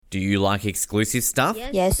Do you like exclusive stuff?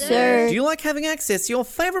 Yes, sir. Do you like having access to your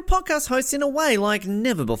favourite podcast hosts in a way like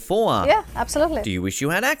never before? Yeah, absolutely. Do you wish you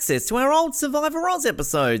had access to our old Survivor Oz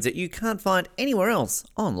episodes that you can't find anywhere else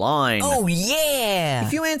online? Oh, yeah!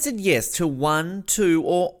 If you answered yes to one, two,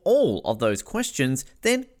 or all of those questions,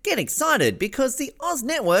 then get excited because the Oz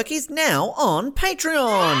Network is now on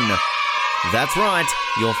Patreon. That's right,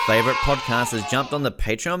 your favourite podcast has jumped on the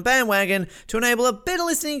Patreon bandwagon to enable a better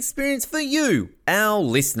listening experience for you, our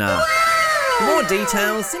listener. For more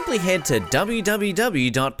details, simply head to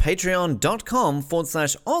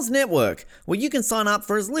www.patreon.com/Oz Network, where you can sign up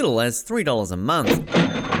for as little as $3 a month.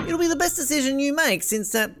 It'll be the best decision you make since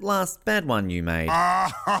that last bad one you made.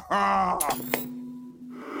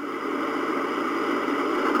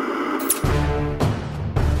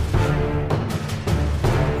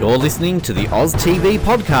 You're listening to the Oz TV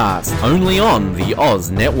podcast, only on the Oz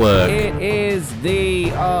Network. It is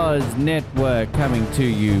the Oz Network coming to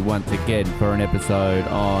you once again for an episode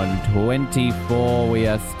on 24. We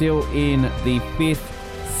are still in the 5th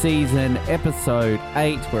season, episode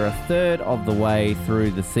 8. We're a third of the way through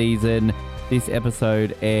the season. This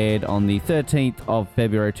episode aired on the 13th of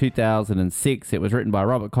February 2006. It was written by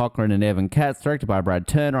Robert Cochrane and Evan Katz, directed by Brad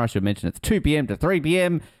Turner. I should mention it's 2 p.m. to 3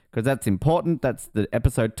 p.m. because that's important. That's the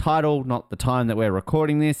episode title, not the time that we're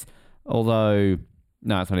recording this. Although,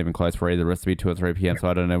 no, it's not even close for either of us to be 2 or 3 p.m., so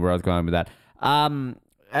I don't know where I was going with that. And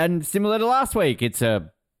similar to last week, it's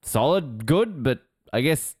a solid, good, but I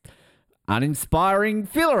guess uninspiring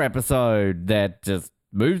filler episode that just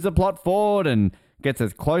moves the plot forward and gets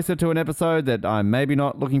us closer to an episode that I'm maybe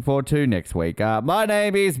not looking forward to next week. My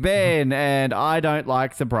name is Ben, and I don't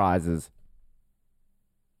like surprises.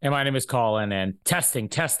 And my name is Colin, and testing,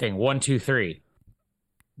 1, 2, 3.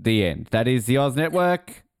 The end. That is the Oz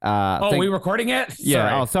Network. We recording it?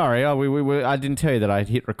 Yeah. Sorry. Oh, sorry. We I didn't tell you that I'd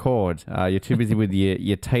hit record. You're too busy with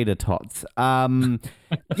your tater tots.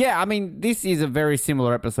 Yeah, I mean, this is a very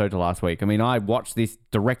similar episode to last week. I mean, I watched this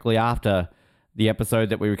directly after the episode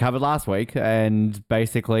that we covered last week, and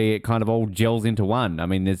basically it kind of all gels into one. I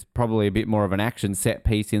mean, there's probably a bit more of an action set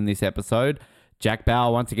piece in this episode. Jack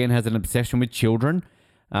Bauer, once again, has an obsession with children.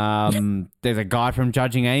 There's a guy from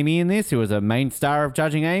Judging Amy in this who was a main star of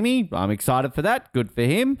Judging Amy. I'm excited for that. Good for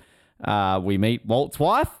him. We meet Walt's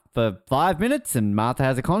wife for 5 minutes and Martha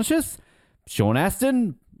has a conscience. Sean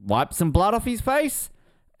Astin wipes some blood off his face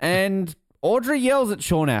and Audrey yells at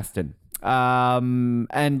Sean Astin.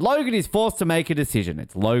 And Logan is forced to make a decision.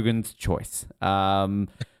 It's Logan's choice. I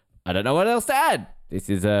don't know what else to add. This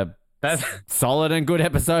is a solid and good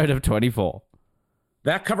episode of 24.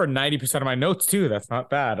 That covered 90% of my notes, too. That's not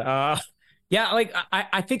bad. Yeah, like,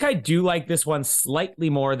 I think I do like this one slightly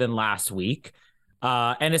more than last week.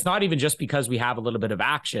 And it's not even just because we have a little bit of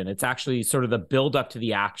action. It's actually sort of the build up to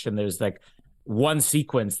the action. There's like one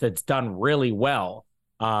sequence that's done really well.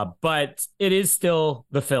 But it is still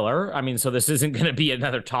the filler. I mean, so this isn't going to be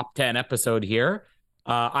another top 10 episode here.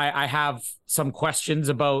 I have some questions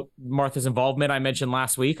about Martha's involvement I mentioned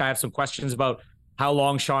last week. I have some questions about how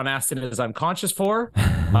long Sean Astin is unconscious for.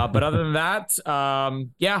 But other than that,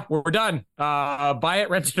 yeah, we're done. Buy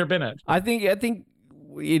it, rent it, or bin it. I think it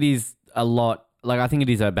is a lot. Like, I think it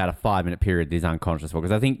is about a 5-minute period that he's unconscious for.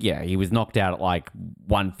 Because I think, yeah, he was knocked out at like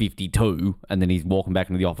 1:52 and then he's walking back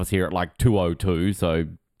into the office here at like 2:02. So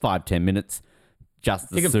 5-10 minutes. Just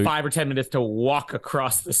the Take suit. him 5 or 10 minutes to walk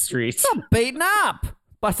across the street. I'm beaten up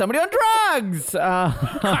by somebody on drugs.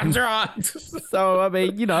 On drugs. So, I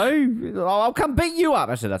mean, you know, I'll come beat you up.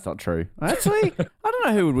 Actually, that's not true. Actually, I don't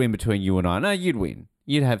know who would win between you and I. No, you'd win.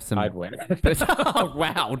 You'd have some... I'd win. Oh,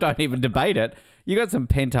 wow. Don't even debate it. You got some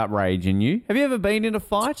pent-up rage in you. Have you ever been in a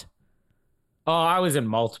fight? Oh, I was in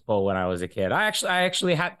multiple when I was a kid. I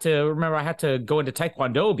actually had to go into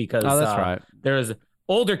Taekwondo because that's right. There was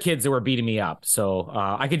older kids that were beating me up. So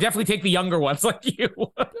I could definitely take the younger ones like you.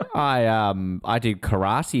 I did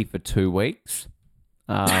karate for 2 weeks.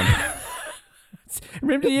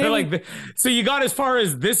 Remember so you got as far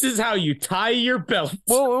as this is how you tie your belt.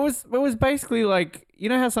 Well, it was basically like, you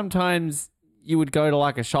know how sometimes you would go to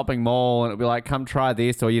like a shopping mall and it'd be like, come try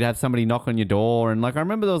this, or you'd have somebody knock on your door. And like, I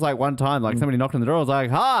remember there was like one time, like somebody knocked on the door. I was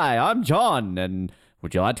like, hi, I'm John. And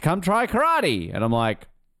would you like to come try karate? And I'm like,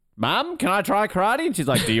 Mum, can I try karate? And she's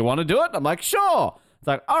like, do you want to do it? I'm like, sure. It's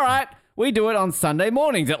like, all right, we do it on Sunday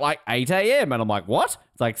mornings at like 8 a.m. And I'm like, what?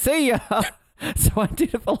 It's like, see ya. So I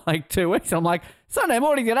did it for like 2 weeks. I'm like, Sunday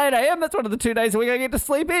mornings at 8 a.m. That's one of the 2 days a week I get to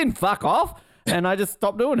sleep in. Fuck off. And I just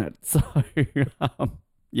stopped doing it. So,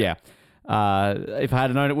 yeah. If I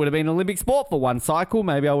had known it would have been an Olympic sport for one cycle,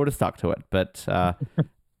 maybe I would have stuck to it. But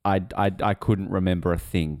I couldn't remember a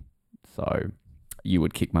thing. So you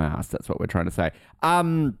would kick my ass. That's what we're trying to say.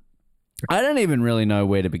 I don't even really know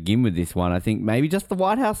where to begin with this one. I think maybe just the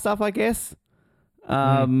White House stuff, I guess.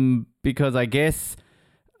 Because I guess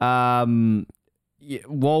Walt's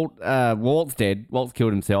dead. Walt's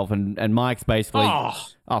killed himself, and Mike's basically...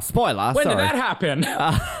 Oh, spoiler. When sorry. did that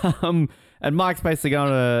happen? And Mike's basically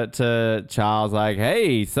going to Charles like,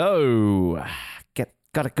 hey, so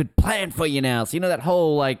got a good plan for you now. So, you know, that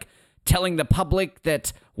whole, like, telling the public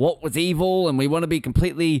that Walt was evil and we want to be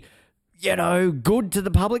completely... good to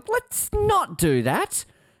the public. Let's not do that.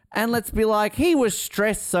 And let's be like, he was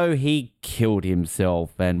stressed, so he killed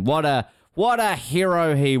himself. And what a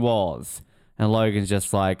hero he was. And Logan's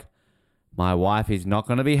just like, my wife is not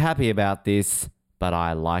going to be happy about this, but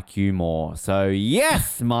I like you more. So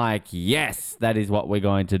yes, Mike, yes, that is what we're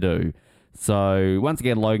going to do. So once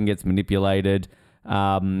again, Logan gets manipulated.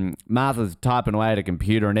 Martha's typing away at a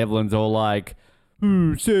computer and Evelyn's all like,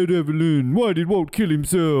 said Evelyn, why did Walt kill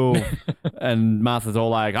himself? And Martha's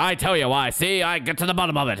all like, I tell you why, see, I get to the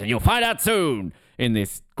bottom of it and you'll find out soon in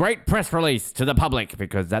this great press release to the public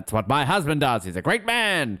because that's what my husband does. He's a great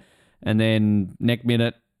man. And then next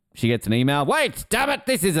minute, she gets an email. Wait, damn it,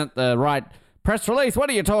 this isn't the right press release. What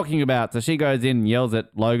are you talking about? So she goes in and yells at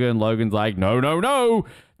Logan. Logan's like, no.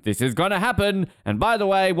 This is going to happen. And by the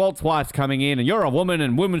way, Walt's wife's coming in and you're a woman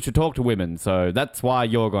and women should talk to women. So that's why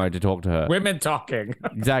you're going to talk to her. Women talking.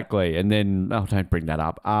 Exactly. And then, don't bring that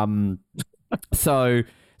up. So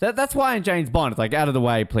that's why in James Bond, it's like, out of the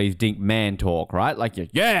way, please, Dink, man talk, right? Like,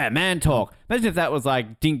 yeah, man talk. Imagine if that was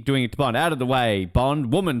like Dink doing it to Bond. Out of the way,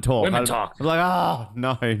 Bond, woman talk. Women talk. I'm like, oh,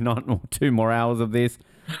 no, not 2 more hours of this.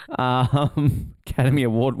 Academy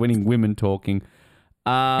Award-winning women talking.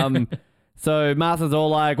 So Martha's all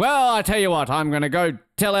like, well, I tell you what, I'm going to go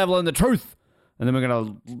tell Evelyn the truth. And then we're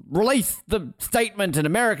going to release the statement and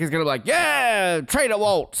America's going to be like, yeah, traitor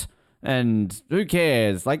Walt. And who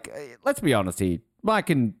cares? Like, let's be honest here.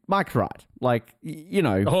 Mike's right. Like,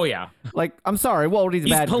 Oh, yeah. Like, I'm sorry, Walt is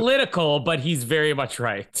bad. He's political, but he's very much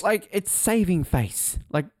right. Like, it's saving face.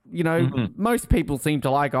 Like, most people seem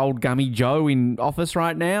to like old Gummy Joe in office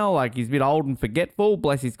right now. Like, he's a bit old and forgetful.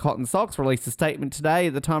 Bless his cotton socks. Released a statement today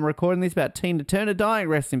at the time of recording this about Tina Turner dying.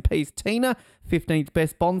 Rest in peace, Tina. 15th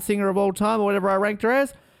best Bond singer of all time or whatever I ranked her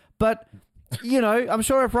as. But, I'm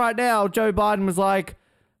sure if right now Joe Biden was like,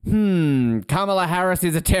 Kamala Harris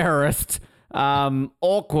is a terrorist.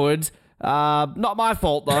 Awkward. Not my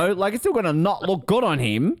fault, though. Like, it's still going to not look good on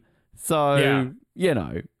him. So,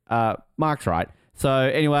 Mark's right. So,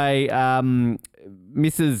 anyway,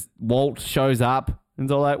 Mrs. Walt shows up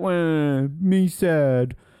and's all like, well, me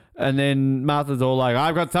sad. And then Martha's all like,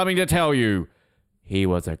 I've got something to tell you. He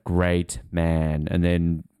was a great man. And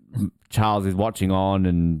then Charles is watching on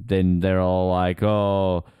and then they're all like,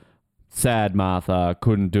 oh, sad Martha,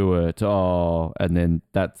 couldn't do it. Oh, and then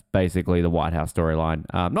that's basically the White House storyline.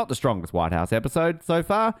 Not the strongest White House episode so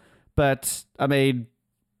far, but I mean,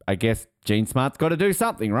 I guess Jean Smart's got to do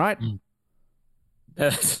something, right?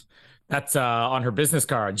 That's on her business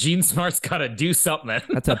card. Jean Smart's got to do something.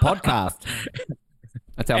 That's her podcast.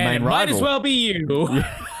 That's our main rival. Might as well be you.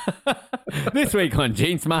 This week on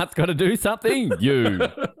Jean Smart's got to do something. You.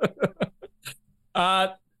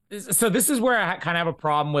 So this is where I kind of have a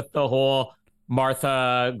problem with the whole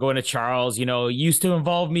Martha going to Charles, used to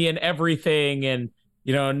involve me in everything. And,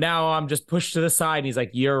 now I'm just pushed to the side. And he's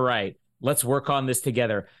like, you're right. Let's work on this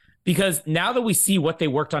together. Because now that we see what they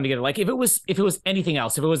worked on together, like if it was anything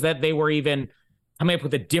else, if it was that they were even coming up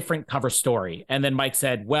with a different cover story. And then Mike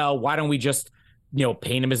said, well, why don't we just,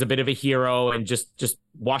 paint him as a bit of a hero and just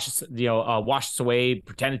wash us away,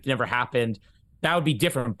 pretend it never happened. That would be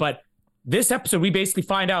different. But this episode, we basically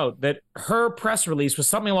find out that her press release was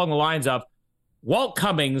something along the lines of, Walt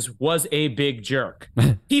Cummings was a big jerk.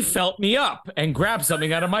 He felt me up and grabbed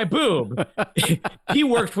something out of my boob. He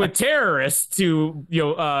worked with terrorists to,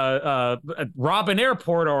 rob an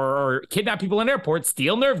airport or kidnap people in airports,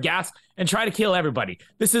 steal nerve gas, and try to kill everybody.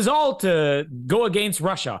 This is all to go against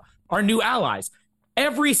Russia, our new allies.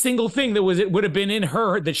 Every single thing that would have been in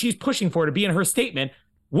her, that she's pushing for to be in her statement,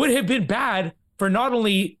 would have been bad for not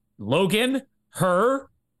only Logan, her,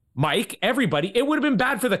 Mike, everybody. It would have been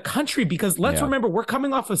bad for the country because let's remember, we're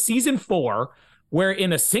coming off of season 4, where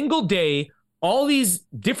in a single day, all these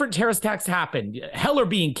different terrorist attacks happened. Heller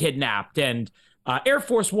being kidnapped and Air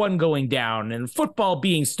Force One going down and football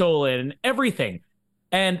being stolen and everything.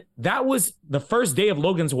 And that was the first day of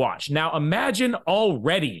Logan's Watch. Now imagine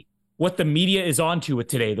already what the media is onto it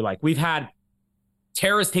today. They're like, we've had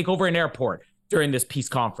terrorists take over an airport during this peace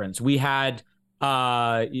conference. We had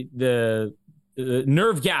the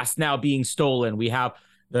nerve gas now being stolen. We have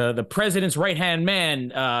the president's right-hand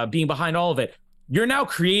man being behind all of it. you're now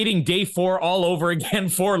creating day 4 all over again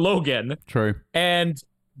for Logan. True. And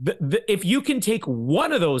if you can take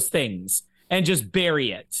one of those things and just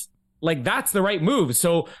bury it, like that's the right move.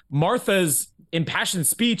 So Martha's impassioned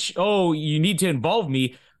speech, oh, you need to involve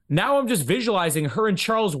me. Now I'm just visualizing her and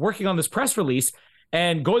Charles working on this press release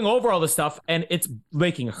and going over all this stuff, and it's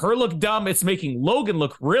making her look dumb. It's making Logan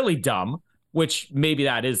look really dumb, which maybe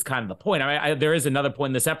that is kind of the point. I mean, there is another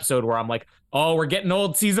point in this episode where I'm like, oh, we're getting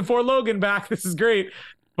old season 4 Logan back. This is great.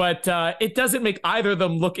 But it doesn't make either of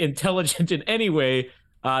them look intelligent in any way.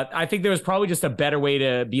 I think there was probably just a better way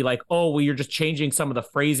to be like, oh, well, you're just changing some of the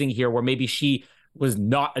phrasing here where maybe she was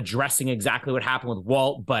not addressing exactly what happened with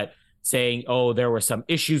Walt, but saying, oh, there were some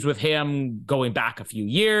issues with him going back a few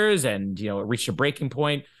years and, you know, it reached a breaking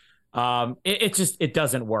point. It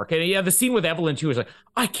doesn't work. And yeah, the scene with Evelyn too is like,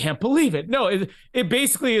 I can't believe it. No, it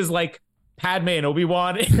basically is like Padme and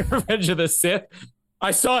Obi-Wan in Revenge of the Sith. I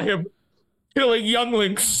saw him killing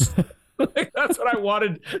younglings. Like, that's what I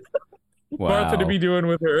wanted Martha to be doing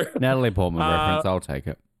with her. Natalie Portman reference, I'll take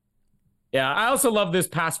it. Yeah, I also love this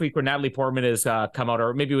past week where Natalie Portman has come out,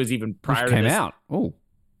 or maybe it was even prior to this. Came out. Oh.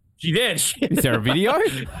 She did. Is there a video?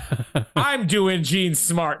 I'm doing Jean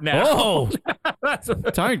Smart now. Oh,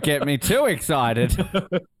 don't get me too excited.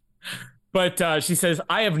 But she says,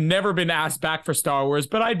 I have never been asked back for Star Wars,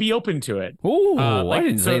 but I'd be open to it. Oh, I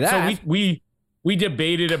didn't say that. So we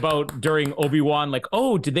debated about during Obi-Wan, like,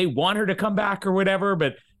 oh, did they want her to come back or whatever?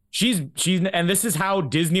 But she's and this is how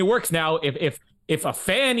Disney works now. If a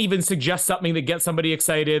fan even suggests something that gets somebody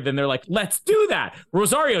excited, then they're like, let's do that.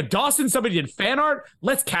 Rosario Dawson, somebody did fan art.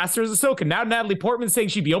 Let's cast her as Ahsoka. Now Natalie Portman saying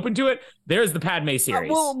she'd be open to it. There's the Padme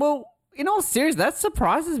series. Well, in all seriousness, that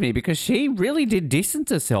surprises me because she really did distance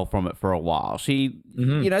herself from it for a while. She,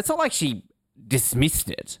 you know, it's not like she dismissed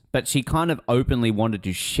it, but she kind of openly wanted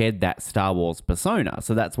to shed that Star Wars persona.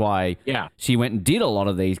 So that's why she went and did a lot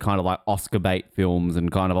of these kind of like Oscar bait films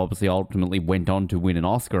and kind of obviously ultimately went on to win an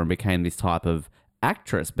Oscar and became this type of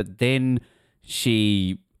actress. But then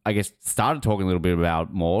she, I guess, started talking a little bit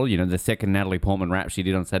about more, you know, the second Natalie Portman rap she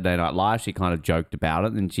did on Saturday Night Live, she kind of joked about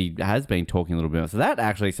it, and she has been talking a little bit. So that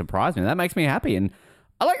actually surprised me. That makes me happy. And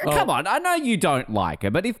I like, come on, I know you don't like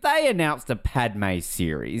her, but if they announced a Padme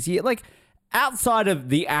series, like, outside of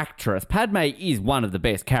the actress, Padme is one of the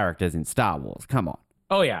best characters in Star Wars. Come on.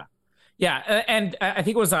 Oh, yeah. Yeah, and I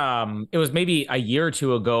think it was maybe a year or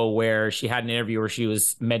two ago where she had an interview where she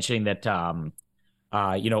was mentioning that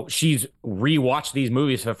you know, she's rewatched these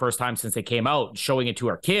movies for the first time since they came out, showing it to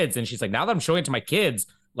her kids. And she's like, now that I'm showing it to my kids,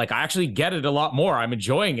 like, I actually get it a lot more. I'm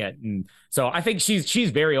enjoying it. And so I think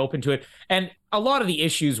she's very open to it. And a lot of the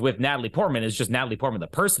issues with Natalie Portman is just Natalie Portman, the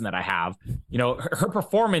person that I have. You know, her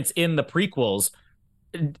performance in the prequels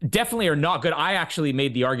definitely are not good. I actually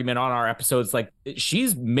made the argument on our episodes, like,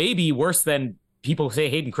 she's maybe worse than people say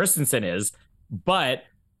Hayden Christensen is. But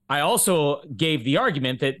I also gave the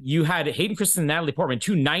argument that you had Hayden Christensen and Natalie Portman,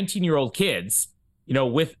 two 19-year-old kids, you know,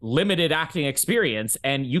 with limited acting experience,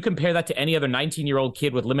 and you compare that to any other 19-year-old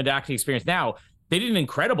kid with limited acting experience now, they did an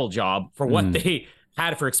incredible job for what they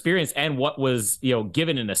had for experience and what was, you know,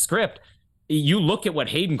 given in a script. You look at what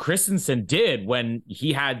Hayden Christensen did when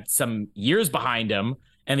he had some years behind him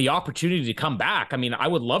and the opportunity to come back. I mean, I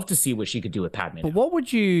would love to see what she could do with Padme. But what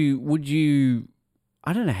would you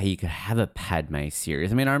I don't know how you could have a Padme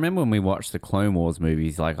series. I mean, I remember when we watched the Clone Wars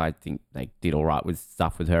movies, like, I think they did all right with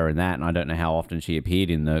stuff with her and that, and I don't know how often she appeared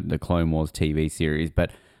in the Clone Wars TV series, but,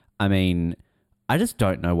 I mean, I just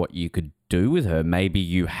don't know what you could do with her. Maybe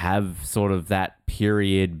you have sort of that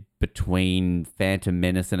period between Phantom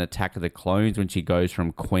Menace and Attack of the Clones when she goes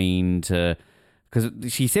from Queen to...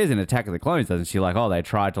 Because she says in Attack of the Clones, doesn't she, like, oh, they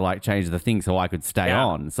tried to, like, change the thing so I could stay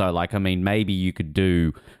on. So, like, I mean, maybe you could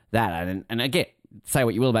do that. And again, say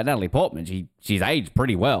what you will about Natalie Portman, she's aged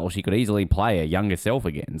pretty well. She could easily play a younger self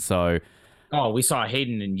again. So, we saw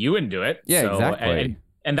Hayden and Ewan do it. Yeah, so, exactly.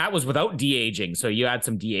 And that was without de-aging. So you had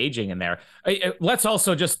some de-aging in there. Let's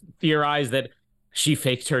also just theorize that she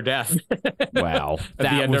faked her death. Wow, at the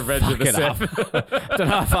end of Revenge of the Sith. Don't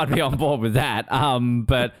know if I'd be on board with that.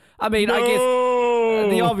 But I mean, I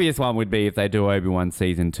guess the obvious one would be if they do Obi-Wan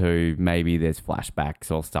season 2, maybe there's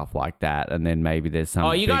flashbacks or stuff like that, and then maybe there's some.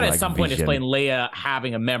 Oh, you got to at some point vision. explain Leia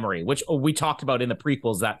having a memory, which we talked about in the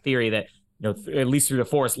prequels. That theory that, you know, at least through the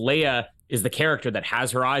Force, Leia is the character that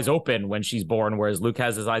has her eyes open when she's born, whereas Luke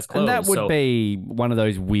has his eyes closed. And that would be one of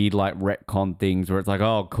those weird, like, retcon things where it's like,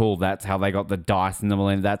 oh, cool, that's how they got the dice in the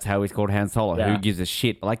Millennium. That's how he's called Han Solo. Yeah. Who gives a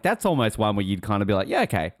shit? Like, that's almost one where you'd kind of be like, yeah,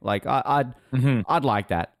 okay. Like, I'd like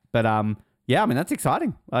that. But, Yeah, I mean that's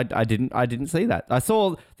exciting. I didn't see that. I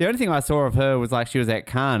saw the only thing I saw of her was like she was at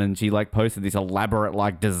Cannes and she like posted this elaborate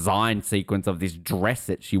like design sequence of this dress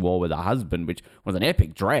that she wore with her husband, which was an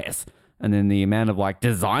epic dress. And then the amount of like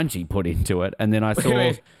design she put into it, and then I saw.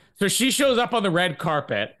 Wait. So she shows up on the red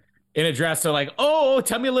carpet in a dress. They're like, "Oh,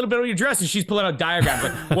 tell me a little bit about your dress," and she's pulling out diagrams.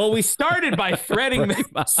 Like, well, we started by threading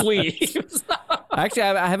the sleeves. Actually,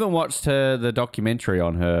 I haven't watched the documentary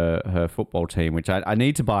on her football team, which I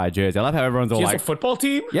need to buy a jersey. I love how everyone's all She like, has a football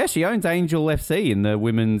team? yeah, she owns Angel FC in the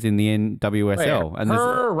women's in the NWSL. Wait,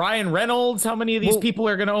 her, Ryan Reynolds, how many of these people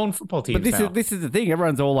are going to own football teams But this is the thing.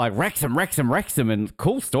 Everyone's all like, Wrexham, and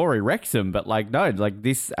cool story, Wrexham. But like, no, like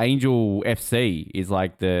this Angel FC is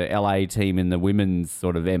like the LA team in the women's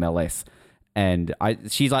sort of MLS. And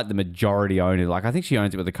she's like the majority owner. Like, I think she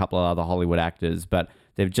owns it with a couple of other Hollywood actors, but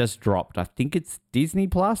they've just dropped, I think it's Disney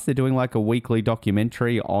Plus. They're doing like a weekly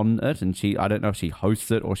documentary on it. And I don't know if she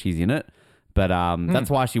hosts it or she's in it. But that's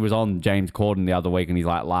why she was on James Corden the other week. And his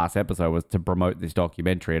like last episode was to promote this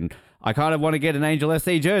documentary. And I kind of want to get an Angel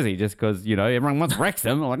FC jersey just because, you know, everyone wants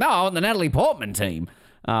Wrexham. I'm like, no, I want the Natalie Portman team.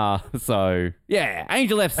 So, yeah,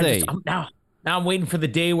 Angel FC. Now I'm waiting for the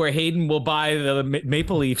day where Hayden will buy the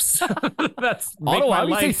Maple Leafs. That's Ottawa.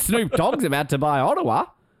 We see Snoop Dogg's about to buy Ottawa.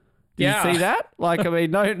 Did you see that? Like, I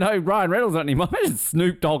mean, no, Ryan Reynolds not anymore. Imagine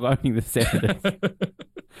Snoop Dogg owning the Senators.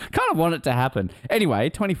 Kind of want it to happen.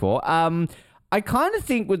 Anyway, 24. I kind of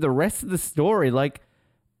think with the rest of the story, like,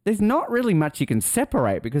 there's not really much you can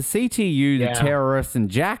separate because CTU, the terrorists,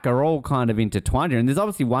 and Jack are all kind of intertwined here. And there's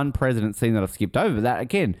obviously one president scene that I've skipped over. But that,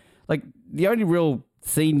 again, like, the only real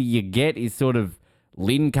scene you get is sort of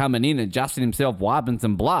Lynn coming in and Justin himself wiping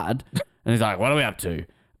some blood. And he's like, what are we up to?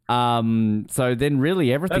 So then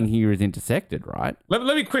really everything here is intersected, right? Let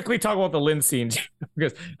me quickly talk about the Lynn scene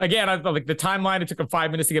because again, I felt like the timeline, it took him 5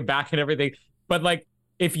 minutes to get back and everything. But like,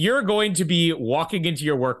 if you're going to be walking into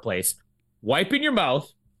your workplace, wiping your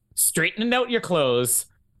mouth, straightening out your clothes,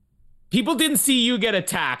 people didn't see you get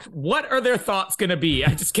attacked. What are their thoughts going to be?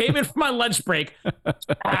 I just came in for my lunch break.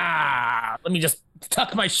 Let me just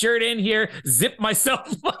tuck my shirt in here, zip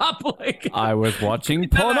myself up. Like I was watching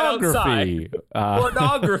pornography.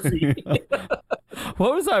 Pornography.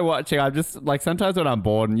 What was I watching? I'm just like sometimes when I'm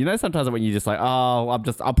bored, and you know, sometimes when you just like, oh, I'll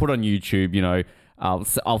put on YouTube. You know,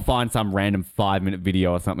 I'll find some random 5-minute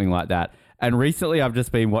video or something like that. And recently, I've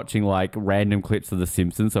just been watching like random clips of The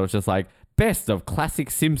Simpsons. So it's just like best of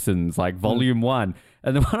classic Simpsons, like volume 1.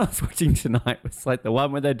 And the one I was watching tonight was like the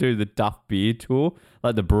one where they do the Duff Beer tour,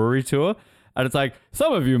 like the brewery tour. And it's like,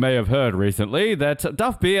 some of you may have heard recently that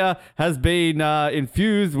Duff Beer has been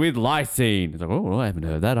infused with lysine. It's like, oh, I haven't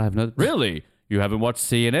heard that. I haven't heard. Really? You haven't watched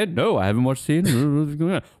CNN? No, I haven't watched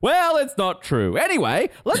CNN. Well, it's not true. Anyway,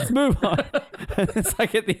 let's move on. It's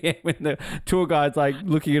like at the end when the tour guide's like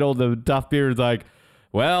looking at all the Duff Beer and like,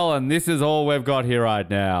 well, and this is all we've got here right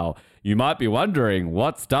now. You might be wondering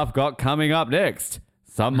what's Duff got coming up next.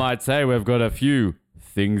 Some might say we've got a few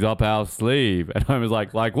things up our sleeve. And I was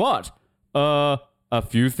like what? A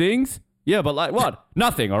few things? Yeah, but like what?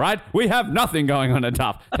 Nothing, all right? We have nothing going on at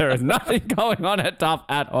Duff. There is nothing going on at Duff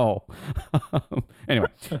at all. Anyway,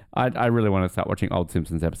 I really want to start watching old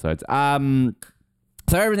Simpsons episodes. So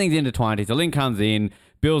everything's intertwined. So Lynn comes in.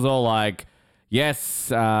 Bill's all like, yes,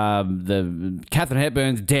 the Catherine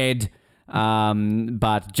Hepburn's dead,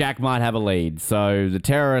 but Jack might have a lead. So the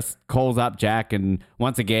terrorist calls up Jack, and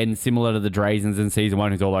once again, similar to the Drazens in season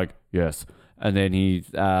 1, he's all like, yes. And then he's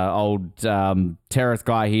old terrorist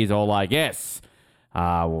guy, he's all like, yes,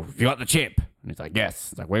 well, you got the chip. And he's like,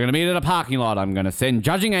 yes. It's like, we're going to meet at a parking lot. I'm going to send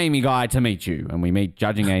Judging Amy guy to meet you. And we meet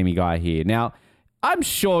Judging Amy guy here. Now, I'm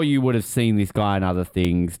sure you would have seen this guy in other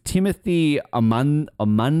things. Timothy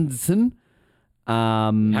Omundson.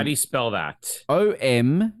 How do you spell that?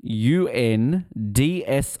 Omundsson.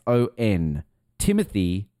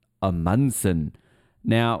 Timothy Omundson.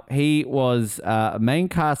 Now, he was a main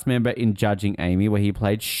cast member in Judging Amy, where he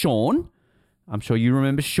played Sean. I'm sure you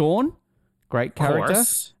remember Sean. Great character. Of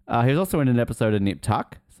course. He was also in an episode of Nip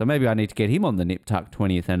Tuck, so maybe I need to get him on the Nip Tuck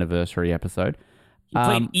 20th anniversary episode. He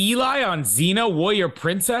played Eli on Xena, Warrior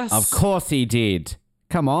Princess? Of course he did.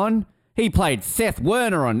 Come on. He played Seth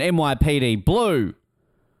Werner on NYPD Blue.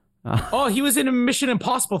 Oh, he was in Mission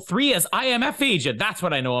Impossible 3 as IMF agent. That's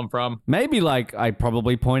what I know him from. Maybe like I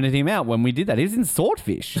probably pointed him out when we did that. He was in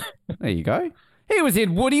Swordfish. There you go. He was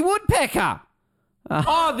in Woody Woodpecker.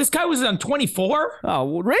 Oh, this guy was on 24?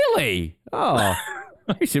 Oh, really? Oh,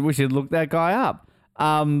 we should look that guy up.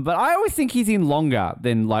 But I always think he's in longer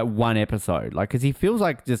than like one episode. Like, because he feels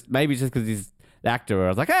like maybe just because he's actor. I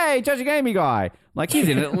was like, hey, Judging Amy guy. Like, he's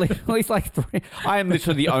in it at least like 3. I am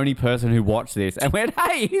literally the only person who watched this and went,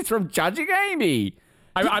 hey, he's from Judging Amy.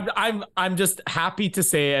 I'm just happy to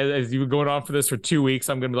say, as you've been going on for this for 2 weeks,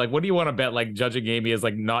 I'm gonna be like, what do you want to bet? Like, Judging Amy is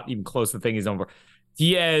like not even close to the thing he's known for.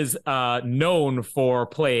 He is known for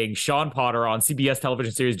playing Sean Potter on CBS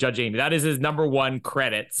television series Judge Amy. That is his number 1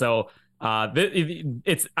 credit. So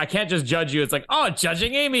it's I can't just judge you. It's like, oh,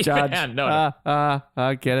 Judging Amy. Judge. Man, no.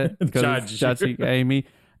 I get it. Judging Amy.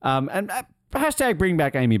 And hashtag bring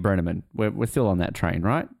back Amy Brenneman. We're still on that train,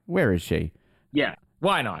 right? Where is she? Yeah.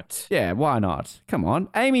 Why not? Yeah, why not? Come on.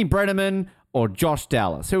 Amy Brenneman or Josh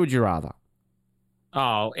Dallas? Who would you rather?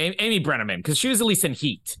 Oh, Amy Brenneman, because she was at least in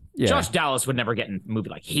Heat. Yeah. Josh Dallas would never get in a movie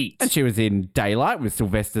like Heat. And she was in Daylight with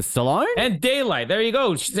Sylvester Stallone. And Daylight. There you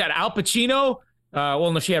go. She's had Al Pacino.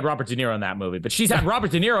 Well, no, she had Robert De Niro in that movie, but she's had Robert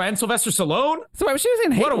De Niro and Sylvester Stallone. So wait, she was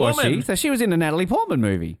in Heat, what a was woman. she? So she was in a Natalie Portman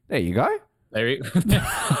movie. There you go.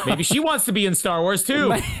 Maybe she wants to be in Star Wars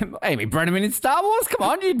too. Amy Brenneman in Star Wars? Come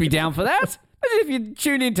on, you'd be down for that. Imagine if you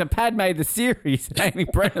tuned into Padme the series, Amy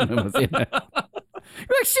Brenneman was in it.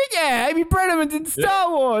 You're like, shit, yeah, Amy Brenneman's in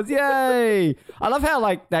Star Wars, yay! I love how,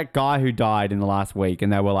 like, that guy who died in the last week,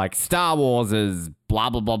 and they were like, Star Wars is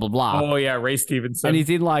blah, blah, blah, blah, blah. Oh, yeah, Ray Stevenson. And he's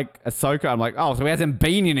in, like, Ahsoka. I'm like, oh, so he hasn't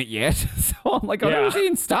been in it yet. So I'm like, oh, who's he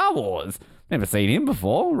in Star Wars? Never seen him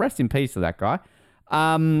before. Rest in peace to that guy.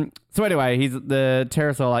 So anyway, the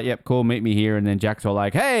terrorists are like, yep, cool, meet me here. And then Jack's all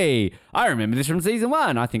like, hey, I remember this from season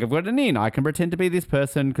 1. I think I've got an in. I can pretend to be this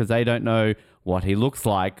person because they don't know what he looks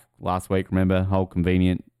like. Last week, remember, whole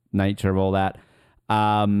convenient nature of all that.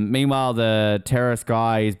 Meanwhile, the terrorist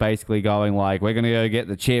guy is basically going like, we're going to go get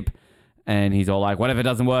the chip. And he's all like, what if it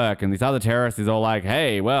doesn't work? And this other terrorist is all like,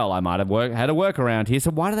 hey, well, I might have had a workaround here.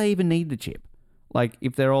 So why do they even need the chip? Like,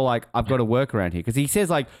 if they're all like, I've got a workaround here. Because he says,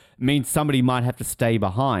 like, means somebody might have to stay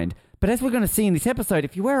behind. But as we're going to see in this episode,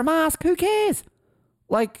 if you wear a mask, who cares?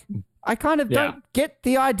 Like, I kind of don't get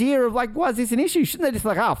the idea of, like, why is this an issue? Shouldn't they just be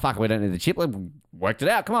like, oh, fuck, we don't need the chip. We worked it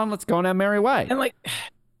out. Come on, let's go on our merry way. And, like,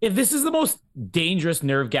 if this is the most dangerous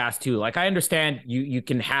nerve gas, too, like, I understand you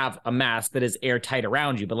can have a mask that is airtight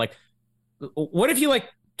around you. But, like, what if you, like,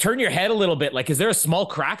 turn your head a little bit? Like, is there a small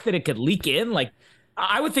crack that it could leak in? Like,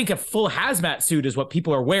 I would think a full hazmat suit is what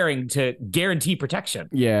people are wearing to guarantee protection.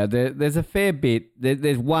 Yeah, there's a fair bit.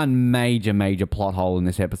 There's one major plot hole in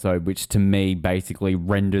this episode, which to me basically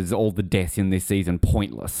renders all the deaths in this season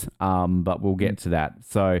pointless. But we'll get to that.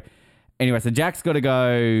 So anyway, so Jack's got to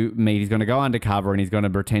go meet. He's going to go undercover and he's going to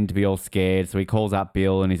pretend to be all scared. So he calls up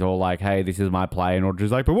Bill and he's all like, hey, this is my play. And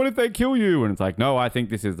Audrey's like, but what if they kill you? And it's like, no, I think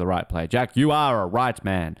this is the right play. Jack, you are a right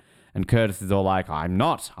man. And Curtis is all like, I'm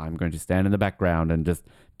not. I'm going to stand in the background and just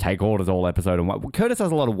take orders all episode. And Curtis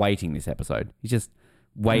does a lot of waiting this episode. He's just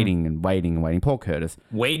waiting and waiting and waiting. Poor Curtis.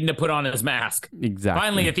 Waiting to put on his mask. Exactly.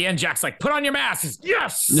 Finally, at the end, Jack's like, put on your mask. He's,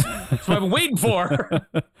 yes! That's what I've been waiting for.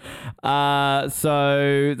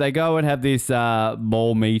 So they go and have this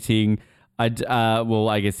mall meeting. I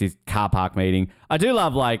guess this car park meeting. I do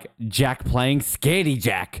love, like, Jack playing Scaredy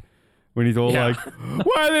Jack. When he's all like,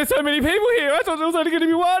 why are there so many people here? I thought there was only going to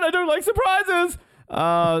be one. I don't like surprises.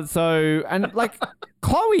 And like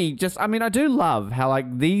Chloe I do love how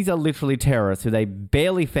like these are literally terrorists who they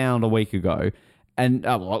barely found a week ago. And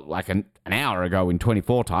like an hour ago in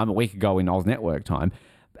 24 time, a week ago in Oz Network time.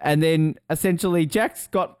 And then essentially Jack's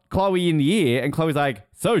got Chloe in the ear and Chloe's like,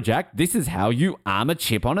 so Jack, this is how you arm a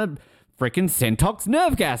chip on a freaking Centox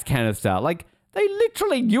nerve gas canister. Like, they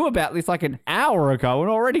literally knew about this like an hour ago and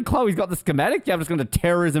already Chloe's got the schematic. Yeah, I've just gone to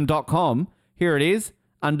terrorism.com. Here it is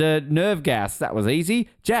under nerve gas. That was easy.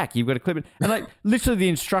 Jack, you've got to clip it. And like literally the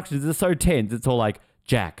instructions are so tense. It's all like,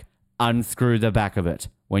 Jack, unscrew the back of it.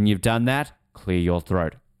 When you've done that, clear your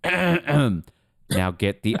throat. Now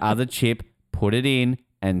get the other chip, put it in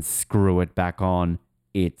and screw it back on.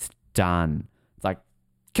 It's done. It's like,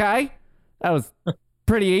 okay, that was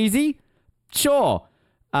pretty easy. Sure.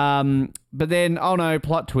 But then, oh no,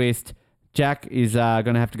 plot twist. Jack is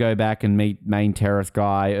going to have to go back and meet main terrorist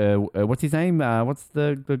guy. What's his name? What's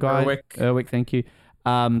the guy? Erwick, thank you.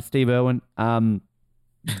 Steve Irwin.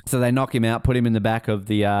 So they knock him out, put him in the back of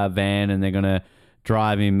the van, and they're going to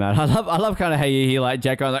drive him. I love kind of how you hear like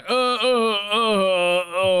Jack going like,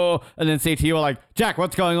 and then see to you like, Jack,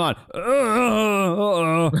 what's going on?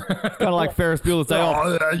 Kind of like Ferris Bueller's Day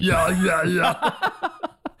Off. Yeah.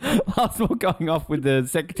 Last one going off with the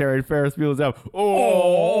secretary of Ferris Bueller's Day Off.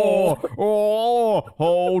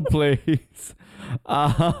 Hold please.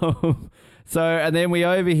 So, and then we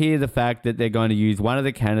overhear the fact that they're going to use one of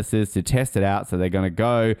the canisters to test it out. So they're going to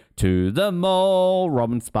go to the mall,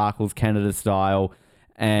 Robin Sparkles Canada style.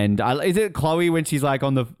 And is it Chloe when she's like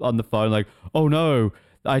on the phone, like, oh no,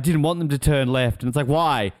 I didn't want them to turn left. And it's like,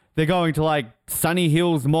 why? They're going to like Sunny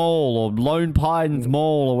Hills Mall or Lone Pines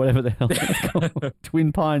Mall or whatever the hell it's called.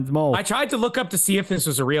 Twin Pines Mall. I tried to look up to see if this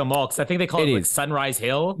was a real mall because I think they call it like Sunrise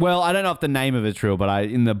Hill. Well, I don't know if the name of it's real, but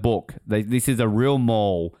in the book, this is a real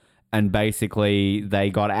mall. And basically, they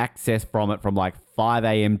got access from it from like 5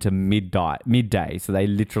 a.m. to midday. So they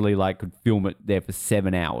literally like could film it there for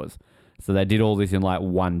 7 hours. So they did all this in like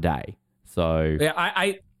one day. So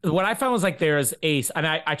yeah, what I found was like there's and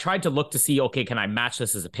I tried to look to see, okay, can I match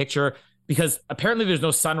this as a picture? Because apparently there's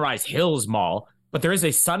no Sunrise Hills Mall, but there is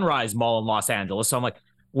a Sunrise Mall in Los Angeles. So I'm like,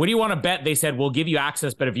 what do you want to bet? They said, we'll give you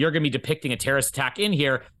access, but if you're going to be depicting a terrorist attack in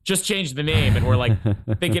here, just change the name. And we're like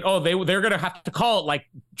thinking, oh, they're going to have to call it like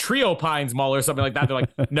Trio Pines Mall or something like that. They're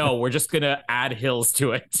like, no, we're just going to add hills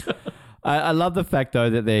to it. I love the fact, though,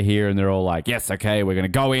 that they're here and they're all like, yes, okay, we're going to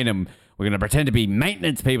go in and we're going to pretend to be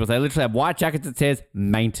maintenance people. So they literally have white jackets that says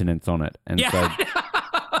maintenance on it. And so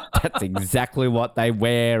that's exactly what they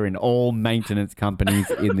wear in all maintenance companies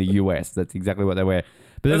in the US. That's exactly what they wear.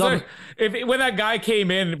 But when that guy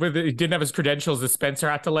came in he didn't have his credentials, the Spencer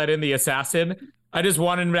had to let in the assassin. I just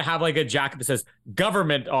wanted him to have like a jacket that says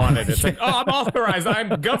government on it. It's like, oh, I'm authorized.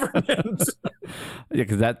 I'm government. Yeah,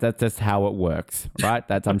 because that's just how it works, right?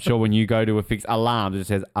 I'm sure when you go to a fix alarms, it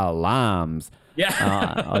says alarms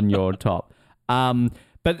on your top.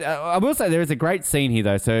 But I will say there is a great scene here,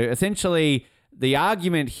 though. So essentially, the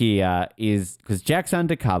argument here is because Jack's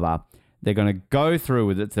undercover. They're going to go through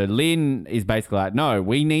with it. So Lynn is basically like, no,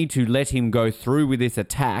 we need to let him go through with this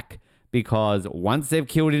attack because once they've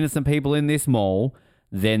killed innocent people in this mall,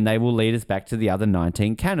 then they will lead us back to the other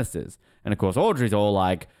 19 canisters. And of course, Audrey's all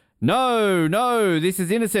like, no, this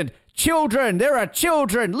is innocent. Children, there are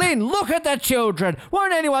children. Lynn, look at the children.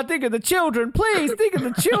 Won't anyone think of the children? Please think of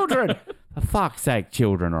the children. For fuck's sake,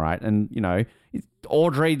 children, all right? And, you know,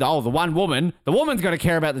 Audrey, the one woman, the woman's got to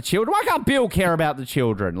care about the children. Why can't Bill care about the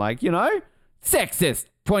children? Like, you know, sexist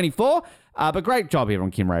 24. But great job here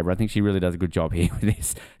on Kim Raver. I think she really does a good job here with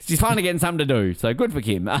this. She's finally getting something to do, so good for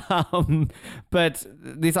Kim. But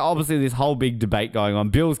this whole big debate going on.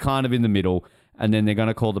 Bill's kind of in the middle, and then they're going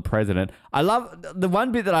to call the president. I love the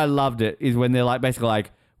one bit that I loved it is when they're like basically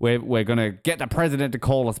like, we're going to get the president to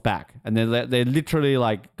call us back. And they're literally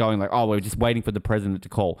like going like, oh, we're just waiting for the president to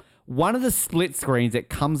call. One of the split screens that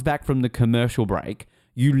comes back from the commercial break,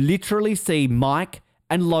 you literally see Mike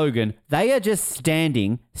and Logan. They are just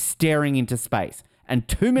standing, staring into space. And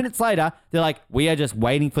 2 minutes later, they're like, we are just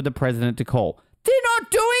waiting for the president to call. They're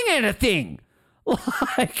not doing anything.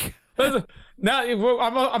 Like... Now,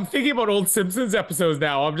 I'm thinking about old Simpsons episodes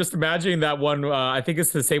now. I'm just imagining that one. I think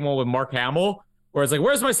it's the same one with Mark Hamill. Where it's like,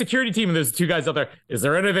 where's my security team? And there's two guys out there. Is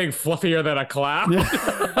there anything fluffier than a cloud?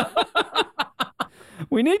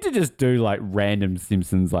 We need to just do like random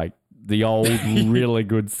Simpsons, like the old really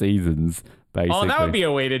good seasons, basically. Oh, that would be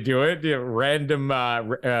a way to do it. Yeah, random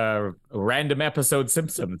episode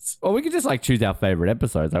Simpsons. Or we could just like choose our favorite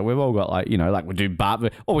episodes. Like we've all got like, you know, like we do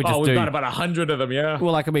Bart, or we've got about 100 of them. Yeah.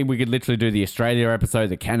 Well, like, I mean, we could literally do the Australia episode,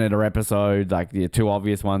 the Canada episode, like the two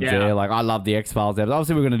obvious ones there. Like I love the X-Files episode.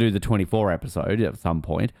 Obviously we're going to do the 24 episode at some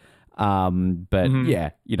point. But yeah,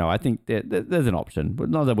 you know, I think there's an option, but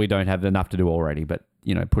not that we don't have enough to do already, but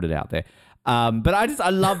you know, put it out there. But I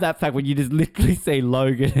love that fact when you just literally see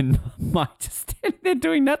Logan and Mike just standing there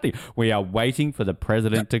doing nothing. We are waiting for the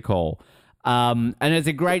president to call. And it's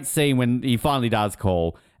a great scene when he finally does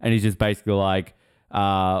call and he's just basically like,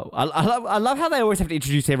 I love how they always have to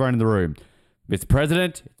introduce everyone in the room. Mr.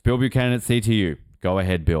 President, it's Bill Buchanan at CTU. Go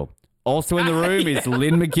ahead, Bill. Also in the room is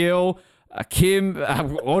Lynn McGill, Kim,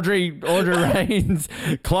 Audrey Raines,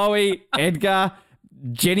 Chloe, Edgar,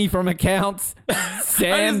 Jenny from accounts,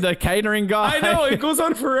 Sam, the catering guy. I know, it goes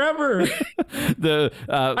on forever.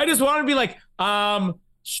 I just want to be like,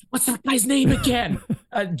 what's that guy's name again?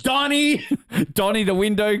 Donnie, the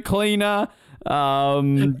window cleaner,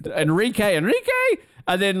 Enrique,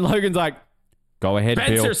 and then Logan's like, go ahead,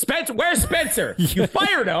 Bill. Spencer, where's Spencer? You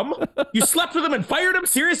fired him? You slept with him and fired him?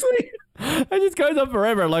 Seriously? It just goes on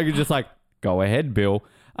forever. And Logan's just like, go ahead, Bill.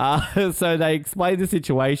 So they explain the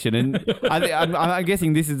situation, and I'm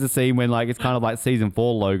guessing this is the scene when like it's kind of like season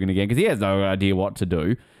 4 Logan again because he has no idea what to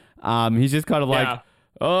do. He's just kind of like,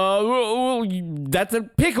 well, that's a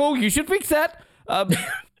pickle. You should fix that.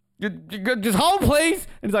 Just hold, please.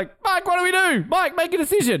 And he's like, Mike, what do we do? Mike, make a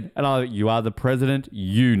decision. And I'm like, you are the president.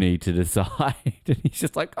 You need to decide. And he's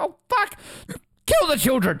just like, oh fuck, kill the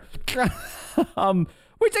children.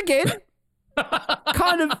 Which again,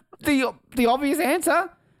 kind of the obvious answer.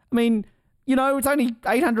 I mean, you know, it's only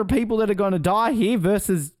 800 people that are going to die here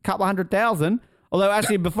versus a couple 100,000. Although,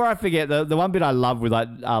 actually, before I forget, the one bit I love with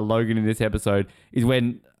Logan in this episode is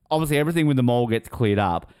when obviously everything with the mole gets cleared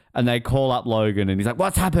up and they call up Logan and he's like,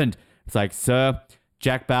 what's happened? It's like, sir,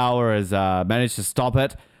 Jack Bauer has managed to stop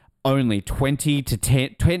it. Only 10 to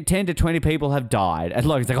 20 people have died. And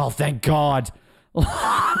Logan's like, oh, thank God.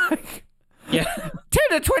 Yeah. 10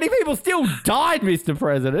 to 20 people still died, Mr.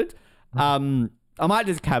 President. I might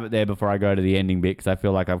just cap it there before I go to the ending bit because I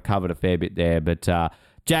feel like I've covered a fair bit there. But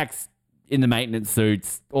Jack's in the maintenance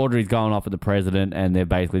suits. Audrey's going off at the president, and they've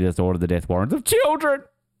basically just ordered the death warrants of children.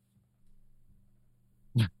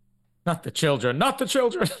 Not the children. Not the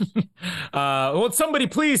children. Will somebody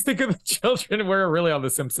please think of the children? We're really on The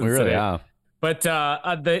Simpsons We really today. are. But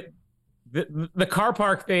the car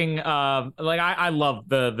park thing, like I love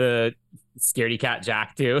the scaredy cat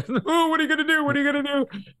Jack too. Oh, what are you gonna do? What are you gonna do?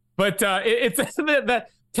 But it's the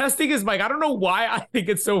testing is like, I don't know why I think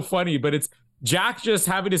it's so funny, but it's Jack just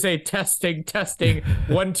having to say testing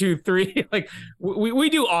 1 2 3. Like we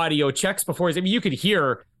do audio checks before. I mean, you could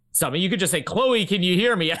hear something. You could just say, Chloe, can you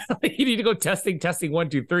hear me? You need to go testing 1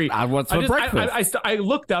 2 3. What's for breakfast? I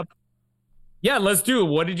looked up. Yeah, let's do it.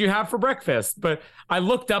 What did you have for breakfast? But I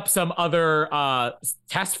looked up some other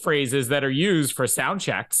test phrases that are used for sound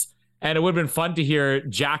checks, and it would have been fun to hear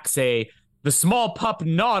Jack say, the small pup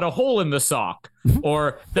gnawed a hole in the sock,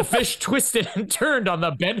 or the fish twisted and turned on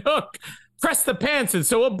the bent hook, press the pants and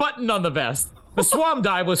sew a button on the vest. The swan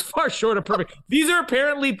dive was far short of perfect. These are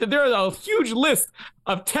apparently, there's a huge list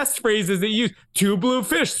of test phrases that use. 2 blue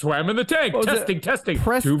fish swam in the tank. Testing.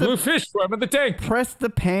 2 blue fish swam in the tank. Press the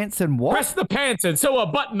pants and what? Press the pants and sew a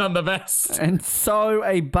button on the vest. And sew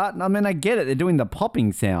a button. I mean, I get it. They're doing the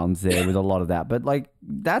popping sounds there with a lot of that. But, like,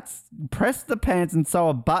 that's press the pants and sew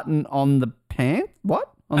a button on the pants? What?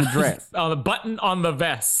 On the dress. On the button on the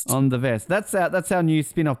vest. On the vest. That's our new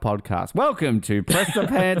spin-off podcast. Welcome to Press the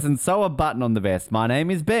Pants and Sew a Button on the Vest. My name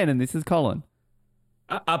is Ben and this is Colin.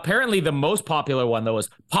 Apparently the most popular one though was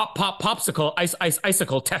popsicle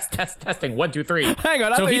icicle testing 1 2 3. Hang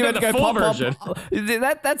on, I thought you had the full version.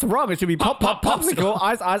 That's wrong. It should be popsicle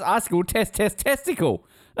icicle testicle.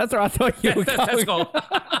 That's where I thought you were going.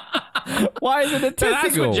 Why is it a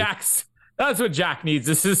testicle? That's what Jack needs.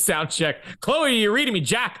 This is sound check. Chloe, you're reading me.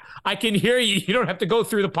 Jack, I can hear you. You don't have to go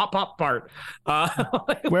through the pop part.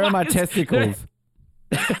 Where are my testicles?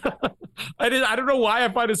 I don't know why I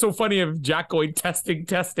find it so funny of Jack going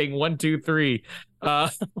testing 1 2 3. I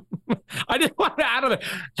just want to add on it.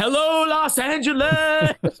 Hello, Los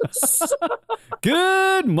Angeles.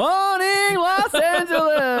 Good morning, Los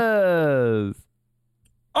Angeles.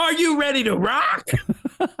 Are you ready to rock?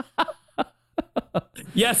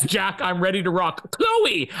 Yes, Jack, I'm ready to rock.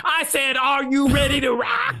 Chloe, I said, are you ready to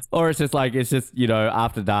rock? Or it's just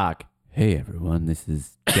after dark. Hey, everyone, this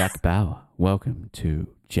is Jack Bauer. Welcome to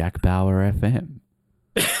Jack Bauer FM.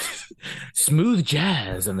 Smooth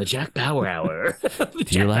jazz on the Jack Bauer Hour.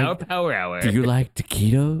 Power Hour. Do you like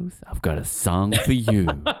taquitos? I've got a song for you.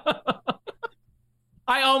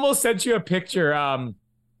 I almost sent you a picture. I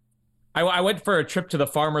went for a trip to the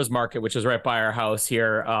farmer's market, which is right by our house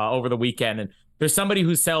here over the weekend, and there's somebody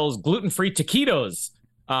who sells gluten-free taquitos,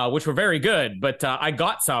 which were very good, but I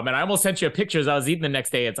got some, and I almost sent you a picture as I was eating the next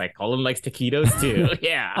day. It's like, Colin likes taquitos too.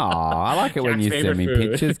 Yeah. Oh, I like it when you send me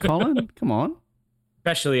pictures, Colin. Come on.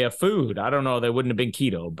 Especially of food. I don't know. They wouldn't have been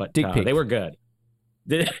keto, but they were good.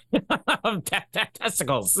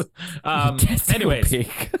 Testicles. Anyways.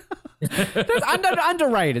 That's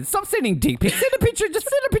underrated. Stop sending dick pics. Send a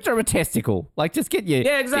picture of a testicle. Like, just get your,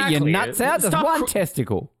 get your nuts out. Just one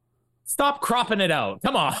testicle. Stop cropping it out.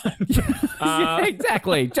 Come on. Yeah,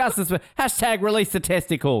 exactly. Justice for hashtag release the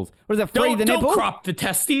testicles. What is it? Free the nipple? Don't crop the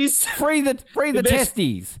testes. Free the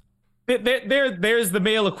testes. There's the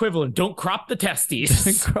male equivalent. Don't crop the testes.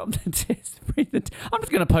 Don't crop the testes. I'm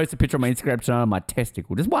just going to post a picture on my Instagram tonight of my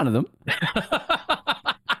testicle. Just one of them.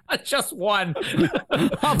 Just one.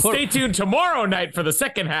 Stay tuned tomorrow night for the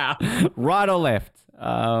second half. Right or left?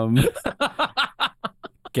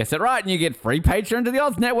 Guess it right, and you get free Patreon to the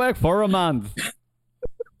Oz Network for a month.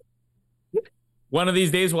 One of these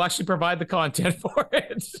days, we'll actually provide the content for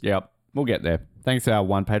it. Yep, we'll get there. Thanks to our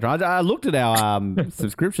one Patreon. I looked at our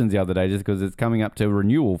subscriptions the other day just because it's coming up to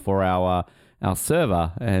renewal for our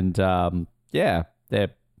server, and yeah,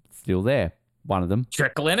 they're still there. One of them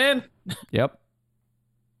trickling in. Yep.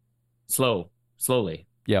 Slowly.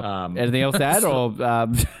 Yep. Anything else to add? Or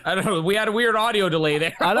I don't know. We had a weird audio delay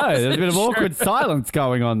there. I know. There's a bit of awkward silence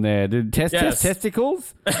going on there.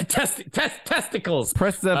 Testicles? Testicles.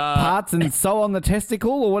 Press the parts and sew on the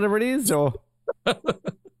testicle or whatever it is. Or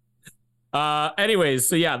anyways,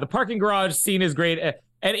 so yeah, the parking garage scene is great.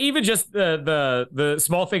 And even just the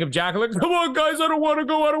small thing of Jack, like, come on, guys, I don't want to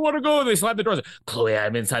go. And they slam the doors. Chloe,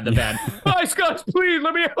 I'm inside the van. Guys, please,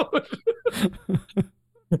 let me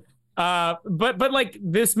out. But like,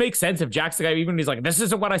 this makes sense if Jack's the guy, even when he's like, this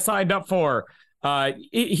isn't what I signed up for.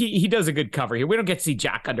 He does a good cover here. We don't get to see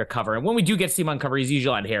Jack undercover. And when we do get to see him uncover, he's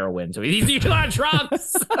usually on heroin. So he's usually on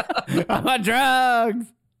drugs. I'm on drugs.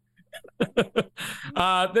 The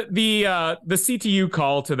CTU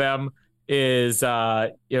call to them is before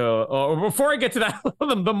I get to that,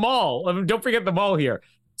 the mall. Don't forget the mall here.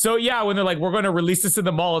 So yeah, when they're like, we're going to release this in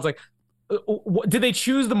the mall, it's like, did they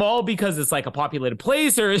choose the mall because it's like a populated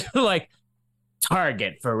place, or is it like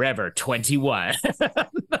Target Forever 21?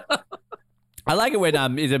 I like it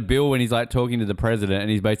when is it Bill when he's like talking to the president and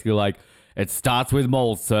he's basically like, it starts with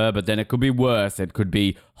malls, sir, but then it could be worse. It could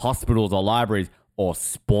be hospitals or libraries or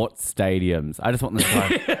sports stadiums. I just want them to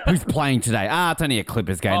know who's playing today. It's only a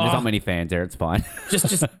Clippers game. There's not many fans there. It's fine.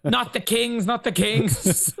 just not the Kings.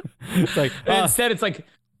 It's like, instead, it's like,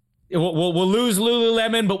 we'll lose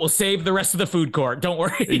Lululemon, but we'll save the rest of the food court. Don't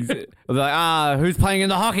worry. They're like, who's playing in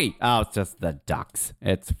the hockey? Oh, it's just the Ducks.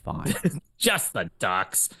 It's fine. Just the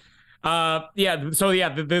Ducks.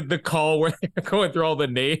 The call where they're going through all the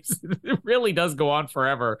names, it really does go on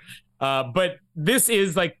forever. But this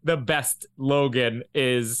is like the best Logan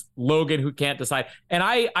is Logan who can't decide. And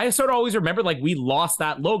I sort of always remember like we lost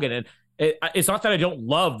that Logan. And it's not that I don't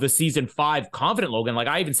love the season 5 confident Logan. Like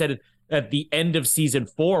I even said it at the end of season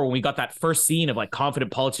 4 when we got that first scene of like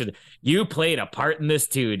confident politician. You played a part in this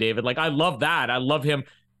too, David. Like I love that. I love him,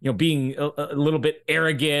 being a little bit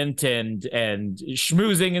arrogant and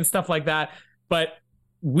schmoozing and stuff like that. But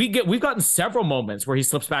we've gotten several moments where he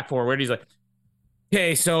slips back forward where he's like,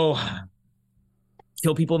 okay, so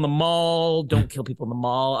kill people in the mall. Don't kill people in the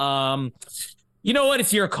mall. You know what?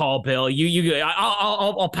 It's your call, Bill.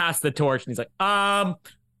 I'll pass the torch. And he's like,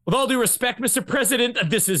 with all due respect, Mr. President,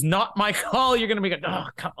 this is not my call. You're going to make it. Oh,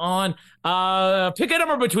 come on. Pick a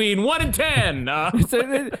number between 1 and 10.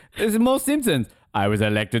 So there's more Simpsons. I was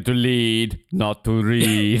elected to lead, not to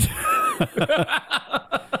read.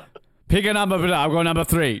 Pick a number, but I'll go number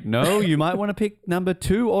 3. No, you might want to pick number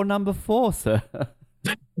 2 or number 4, sir.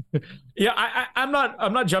 Yeah, I'm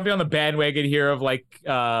not jumping on the bandwagon here of like,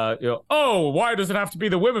 why does it have to be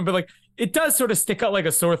the women? But like, it does sort of stick out like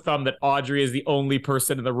a sore thumb that Audrey is the only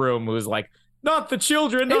person in the room who's like, not the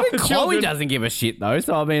children, not Even the Chloe children. doesn't give a shit though.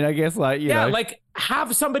 So I mean, I guess like, you know. Like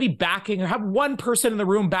have somebody backing her, have one person in the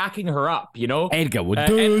room backing her up, Edgar would,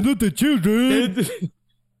 not the children.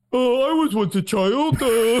 I was once a child.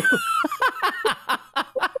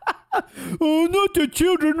 Oh, not the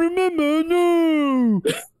children, remember? No.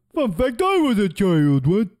 Fun fact, I was a child.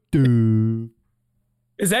 What the?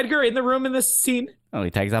 Is Edgar in the room in this scene? Oh,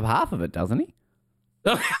 he takes up half of it, doesn't he?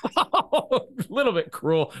 A little bit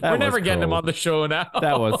cruel. We're never getting him on the show now.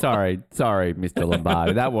 That was, sorry, Mr.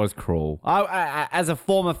 Lombardi. That was cruel. I, as a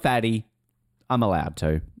former fatty, I'm allowed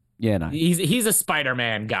to. Yeah, no. He's a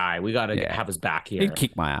Spider-Man guy. We got to have his back here. He'd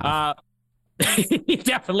kick my ass. He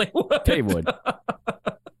definitely would. He would.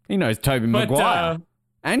 He knows Tobey Maguire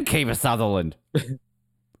and Kiefer Sutherland.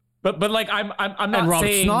 But like I'm not and Rob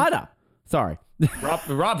saying Schneider. Sorry.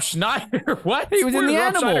 Rob Schneider. What? He was in The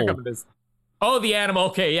Animal. Oh, The Animal.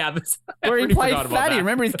 Okay, yeah. Where he played Fatty.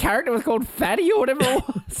 Remember his character was called Fatty or whatever it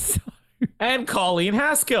was? And Colleen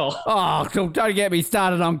Haskell. Oh, don't get me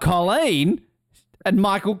started on Colleen and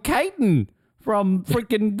Michael Caton from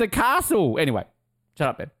freaking The Castle. Anyway, shut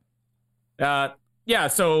up, Ben. Yeah,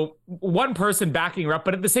 so one person backing her up,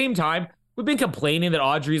 but at the same time, we've been complaining that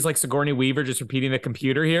Audrey's like Sigourney Weaver just repeating the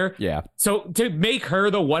computer here. Yeah. So to make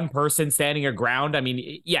her the one person standing her ground, I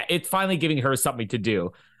mean, yeah, it's finally giving her something to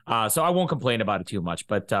do. So I won't complain about it too much.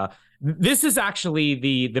 But this is actually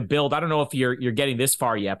the build. I don't know if you're getting this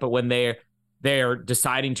far yet, but when they're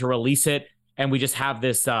deciding to release it, and we just have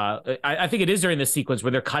this, I think it is during this sequence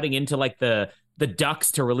where they're cutting into like the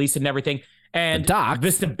ducks to release it and everything. And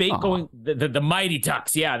this debate going, the mighty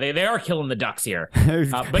ducks, yeah, they are killing the ducks here.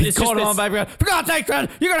 But it's just on, baby. For God's sake, son,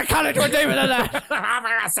 you're gonna cut into a demon in that. For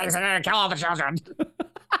God's sake, I'm gonna kill all the children.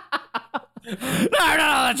 No, not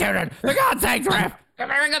all the children. For God's sake, Ref. They're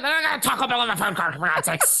gonna Taco Bell on the phone card. For God's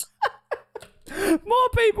sakes. More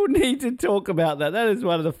people need to talk about that. That is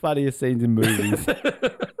one of the funniest scenes in movies.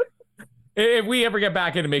 If we ever get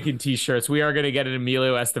back into making t-shirts, we are going to get an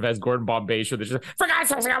Emilio Estevez, Gordon Bombay show. For God's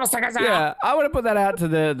sake, I almost took us out. Yeah, I want to put that out to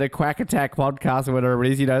the Quack Attack podcast or whatever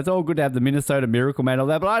it is. It's all good to have the Minnesota Miracle Man all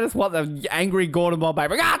that, but I just want the angry Gordon Bombay.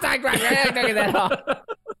 For God's sake, don't get that off.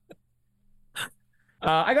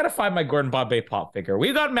 I got to find my Gordon Bombay pop figure.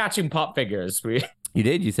 We got matching pop figures. You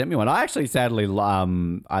did. You sent me one. I actually, sadly,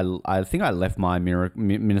 I think I left my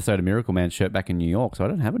Minnesota Miracle Man shirt back in New York, so I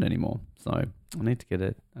don't have it anymore. So I need to get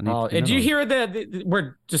it. Did you hear that?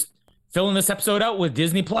 We're just filling this episode out with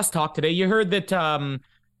Disney Plus talk today. You heard that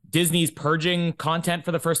Disney's purging content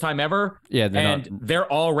for the first time ever. Yeah, they're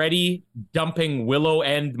already dumping Willow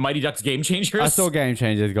and Mighty Ducks Game Changers. I saw Game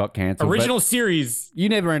Changers got canceled. Original series. You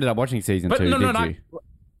never ended up watching season 2, did you?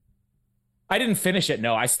 I didn't finish it.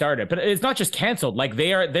 No, I started, but it's not just canceled. Like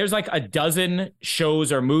there's like a dozen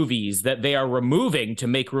shows or movies that they are removing to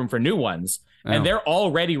make room for new ones. Oh. And they're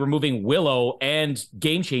already removing Willow and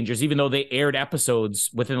Game Changers, even though they aired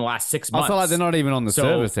episodes within the last 6 months. I feel like they're not even on the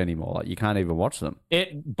service anymore. Like you can't even watch them.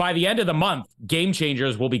 By the end of the month, Game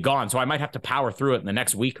Changers will be gone. So I might have to power through it in the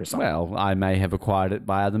next week or something. Well, I may have acquired it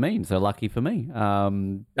by other means. So lucky for me.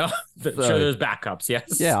 Sure, there's backups.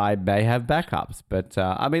 Yes. Yeah, I may have backups, but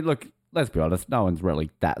I mean, look. Let's be honest, no one's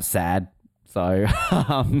really that sad. So,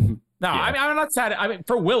 I'm not sad. I mean,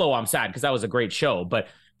 for Willow, I'm sad because that was a great show. But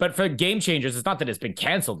for Game Changers, it's not that it's been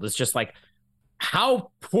canceled. It's just like,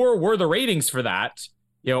 how poor were the ratings for that,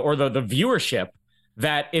 or the viewership,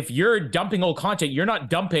 that if you're dumping old content, you're not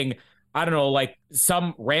dumping, I don't know, like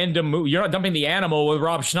some random movie. You're not dumping The Animal with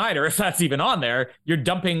Rob Schneider, if that's even on there. You're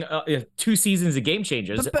dumping 2 seasons of Game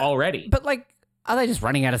Changers already. But like, are they just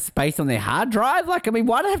running out of space on their hard drive? Like, I mean,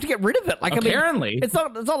 why do they have to get rid of it? Like, apparently, it's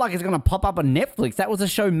not like it's going to pop up on Netflix. That was a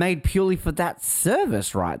show made purely for that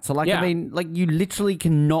service, right? So, like, yeah. I mean, like, you literally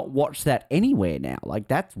cannot watch that anywhere now. Like,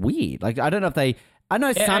 that's weird. Like, I don't know if I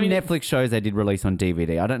know some Netflix shows they did release on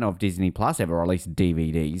DVD. I don't know if Disney Plus ever released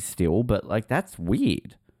DVDs still, but like, that's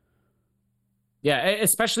weird. Yeah,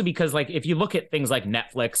 especially because, like, if you look at things like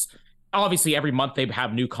Netflix, obviously every month they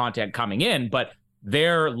have new content coming in, but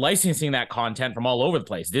they're licensing that content from all over the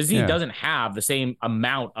place. Disney doesn't have the same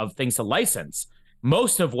amount of things to license.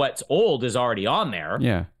 Most of what's old is already on there.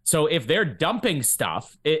 Yeah. So if they're dumping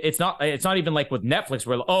stuff, it's not even like with Netflix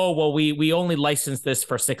where, we only license this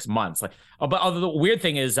for 6 months. Like, but the weird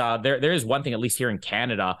thing is there is one thing, at least here in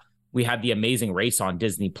Canada, we had The Amazing Race on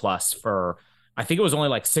Disney Plus for, I think it was only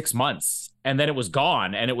like 6 months, and then it was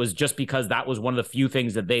gone. And it was just because that was one of the few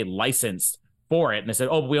things that they licensed for it, and they said,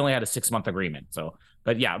 we only had a 6-month agreement. So,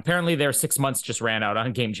 but yeah, apparently their 6 months just ran out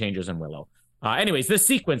on Game Changers and Willow. Anyways, this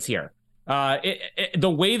sequence here, the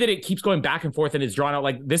way that it keeps going back and forth and is drawn out,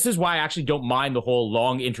 like, this is why I actually don't mind the whole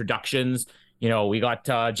long introductions. We got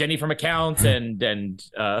Jenny from Accounts and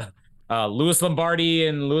Louis Lombardi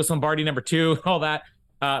and Louis Lombardi #2, all that.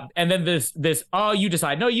 And then this, you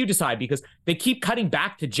decide. No, you decide, because they keep cutting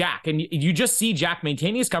back to Jack, and you just see Jack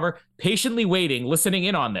maintaining his cover, patiently waiting, listening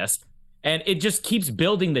in on this. And it just keeps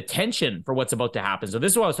building the tension for what's about to happen. So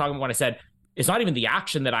this is what I was talking about when I said it's not even the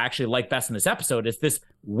action that I actually like best in this episode. It's this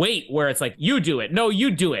wait where it's like, you do it. No,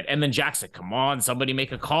 you do it. And then Jack's like, come on, somebody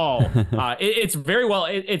make a call. It's very well,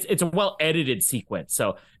 it's a well edited sequence.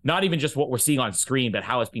 So not even just what we're seeing on screen, but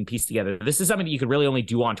how it's being pieced together. This is something that you could really only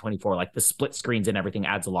do on 24. Like the split screens and everything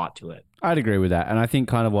adds a lot to it. I'd agree with that. And I think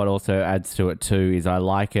kind of what also adds to it too is I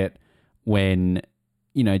like it when,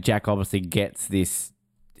 Jack obviously gets this,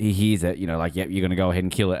 he hears it, like, yep, you're going to go ahead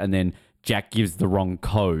and kill it. And then Jack gives the wrong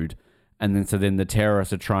code. And then the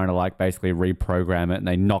terrorists are trying to, like, basically reprogram it, and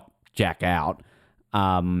they knock Jack out.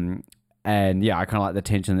 And yeah, I kind of like the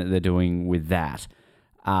tension that they're doing with that.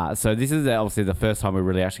 So this is obviously the first time we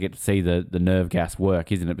really actually get to see the nerve gas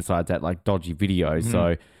work, isn't it? Besides that, like, dodgy video. Mm-hmm.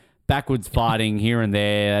 So backwards fighting here and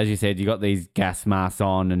there. As you said, you got these gas masks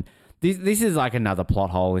on, and this is like another plot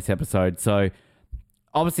hole, this episode. So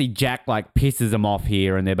obviously, Jack, like, pisses them off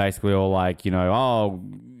here, and they're basically all like,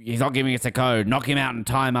 he's not giving us a code. Knock him out and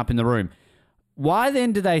tie him up in the room. Why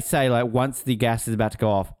then do they say, like, once the gas is about to go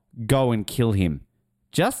off, go and kill him?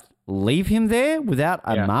 Just leave him there without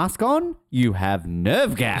a mask on? You have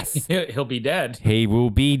nerve gas. He'll be dead. He will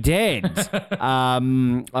be dead.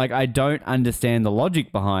 Like, I don't understand the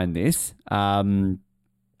logic behind this.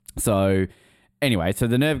 So, anyway, so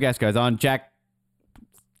the nerve gas goes on. Jack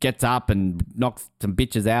gets up and knocks some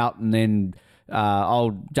bitches out, and then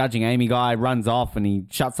old judging Amy guy runs off and he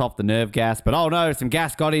shuts off the nerve gas. But oh no, some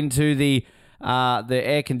gas got into the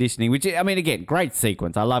air conditioning, which, I mean, again, great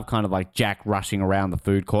sequence. I love kind of like Jack rushing around the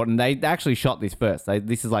food court, and they actually shot this first.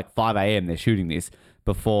 This is like 5 a.m. they're shooting this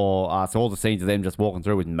before, so all the scenes of them just walking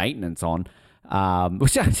through with maintenance on.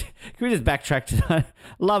 Which can we just backtrack to?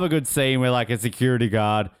 Love a good scene where, like, a security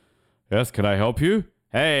guard, yes, can I help you?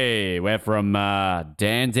 Hey, we're from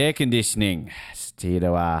Dan's Air Conditioning. Just here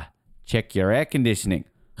to check your air conditioning.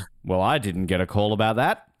 Well, I didn't get a call about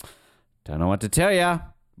that. Don't know what to tell you.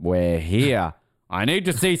 We're here. I need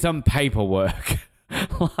to see some paperwork.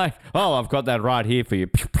 Like, oh, I've got that right here for you.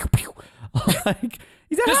 Pew, pew, pew. Like,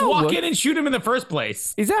 is that Just how it walk works? in and shoot him in the first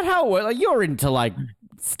place. Is that how it works? Like, you're into like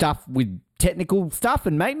stuff with technical stuff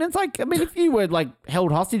and maintenance. Like, I mean, if you were like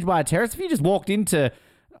held hostage by a terrorist, if you just walked into,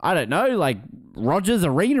 I don't know, like Rogers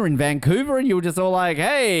Arena in Vancouver and you were just all like,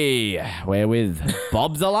 hey, we're with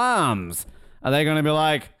Bob's Alarms. Are they going to be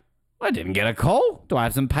like, I didn't get a call. Do I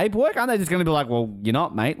have some paperwork? Aren't they just going to be like, well, you're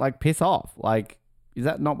not, mate. Like, piss off. Like, is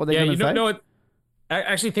that not what they're going to say? No,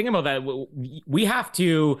 actually thinking about that, we have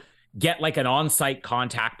to get like an on-site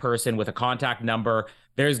contact person with a contact number.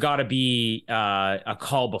 There's got to be a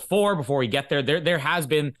call before we get there. There has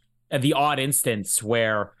been the odd instance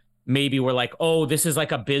where maybe we're like, oh, this is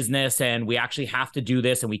like a business and we actually have to do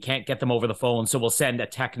this and we can't get them over the phone. So we'll send a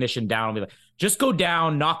technician down and be like, just go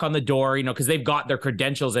down, knock on the door, because they've got their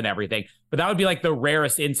credentials and everything. But that would be like the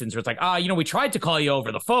rarest instance where it's like, we tried to call you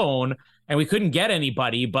over the phone and we couldn't get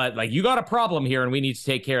anybody, but like you got a problem here and we need to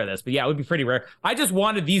take care of this. But yeah, it would be pretty rare. I just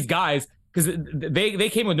wanted these guys, because they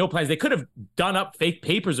came with no plans. They could have done up fake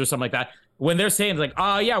papers or something like that. When they're saying like,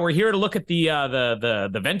 we're here to look at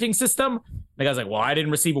the venting system. The guy's like, well, I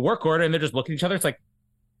didn't receive a work order. And they're just looking at each other. It's like,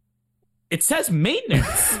 it says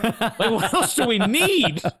maintenance. Like, what else do we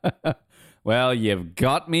need? Well, you've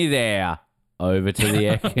got me there. Over to the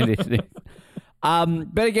air conditioning.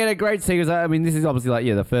 But again, a great sequence. I mean, this is obviously like,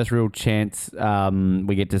 the first real chance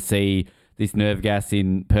we get to see this nerve gas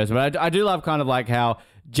in person. But I do love kind of like how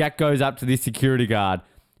Jack goes up to this security guard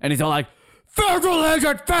and he's all like, Federal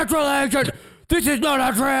agent, this is not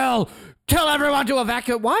a drill. Tell everyone to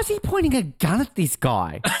evacuate. Why is he pointing a gun at this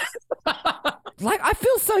guy? Like, I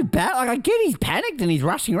feel so bad. Like, I get he's panicked and he's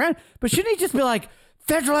rushing around, but shouldn't he just be like,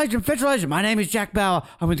 Federal agent, my name is Jack Bauer.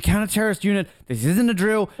 I'm with the counter-terrorist unit. This isn't a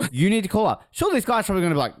drill. You need to call up. Sure, this guy's probably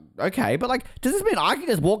going to be like, okay, but like, does this mean I can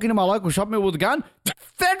just walk into my local shopping mall with a gun?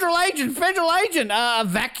 Federal agent,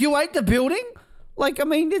 evacuate the building? Like, I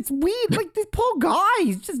mean, it's weird. Like, this poor guy,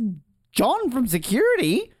 he's just John from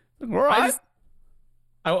security. All right.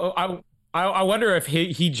 I wonder if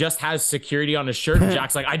he just has security on his shirt. And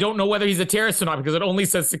Jack's like, I don't know whether he's a terrorist or not because it only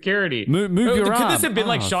says security. Move your arm. Could this have been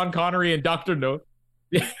like Sean Connery and Dr. No?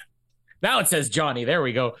 Now it says Johnny. There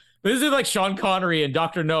we go. But this is like Sean Connery and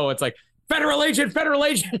Dr. No. It's like, federal agent.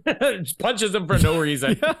 Just punches him for no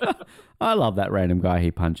reason. Yeah. I love that random guy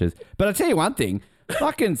he punches. But I'll tell you one thing.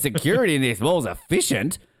 Fucking security in this mall's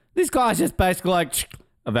efficient. This guy's just basically like,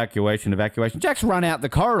 evacuation. Jack's run out the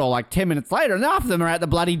corridor like 10 minutes later and half of them are at the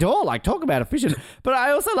bloody door. Like, talk about efficient. But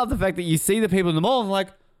I also love the fact that you see the people in the mall and like,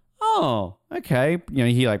 oh, okay. You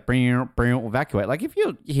hear like, bring it, evacuate. Like, if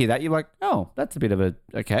you hear that, you're like, oh, that's a bit of a,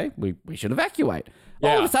 okay, we should evacuate.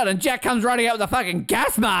 Yeah. All of a sudden, Jack comes running out with a fucking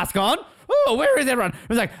gas mask on. Oh, where is everyone?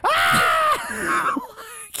 It's like, ah!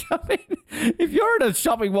 I mean, if you're in a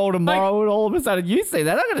shopping mall tomorrow and all of a sudden you see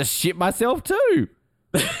that, I'm going to shit myself too.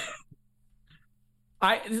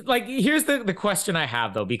 Here's the question I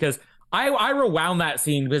have though, because I rewound that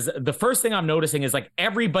scene because the first thing I'm noticing is like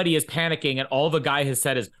everybody is panicking and all the guy has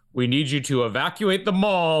said is, we need you to evacuate the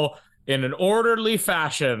mall in an orderly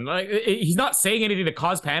fashion. Like, he's not saying anything to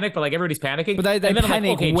cause panic, but like everybody's panicking. But they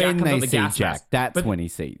panic when they see Jack. Mask. That's when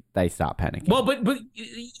they start panicking. Well, but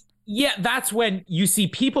yeah, that's when you see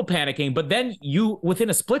people panicking. But then you, within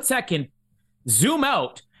a split second, zoom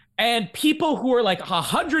out. And people who are like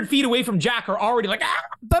 100 feet away from Jack are already like, ah!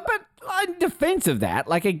 But in defense of that,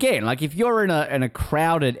 like, again, like if you're in a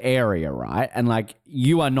crowded area, right, and like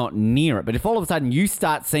you are not near it, but if all of a sudden you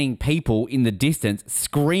start seeing people in the distance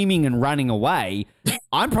screaming and running away,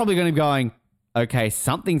 I'm probably going to be going, okay,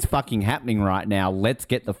 something's fucking happening right now. Let's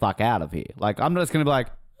get the fuck out of here. Like, I'm not just going to be like,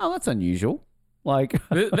 oh, that's unusual. Like,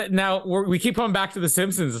 now we keep coming back to The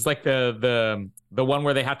Simpsons. It's like the one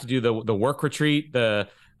where they have to do the work retreat, the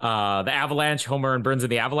avalanche, Homer and Burns in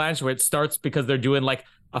the avalanche, where it starts because they're doing like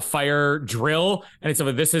a fire drill. And it's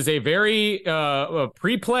like, this is a very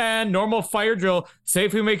pre-planned, normal fire drill.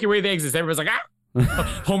 Safely make your way to the exits. Everybody's like,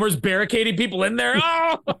 ah! Homer's barricading people in there.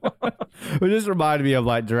 Oh! It just reminded me of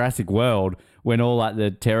like Jurassic World when all like the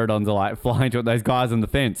pterodons are like flying to those guys on the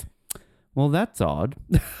fence. Well, that's odd.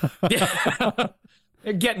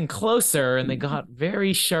 They're getting closer and they got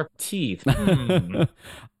very sharp teeth.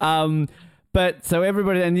 But so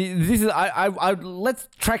everybody, and this is, I let's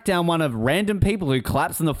track down one of random people who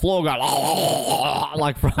collapse on the floor, going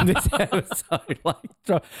like from this episode,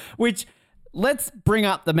 like, which let's bring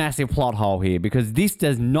up the massive plot hole here because this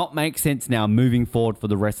does not make sense now moving forward for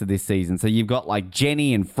the rest of this season. So you've got like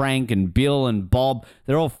Jenny and Frank and Bill and Bob,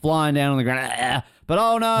 they're all flying down on the ground. But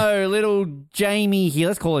oh no, little Jamie here,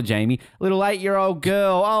 let's call her Jamie, little 8-year-old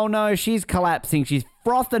girl. Oh no, she's collapsing. She's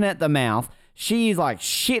frothing at the mouth. She's like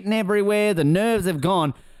shitting everywhere. The nerves have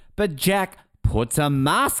gone. But Jack puts a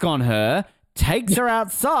mask on her, takes her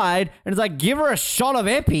outside, and is like, give her a shot of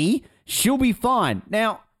Epi, she'll be fine.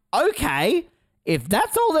 Now, okay, if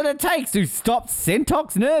that's all that it takes to stop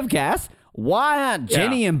Centok's nerve gas, why aren't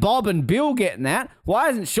Jenny and Bob and Bill getting that? Why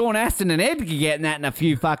isn't Sean Astin and Edgar getting that in a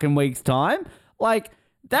few fucking weeks' time? Like,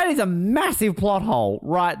 that is a massive plot hole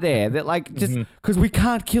right there. That, like, just because we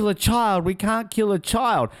can't kill a child, we can't kill a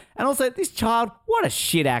child. And also, this child, what a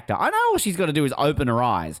shit actor. I know all she's got to do is open her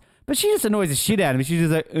eyes, but she just annoys the shit out of me. She's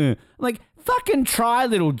just like, I'm like, fucking try,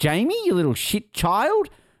 little Jamie, you little shit child.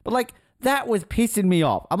 But, like, that was pissing me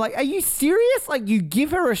off. I'm like, are you serious? Like, you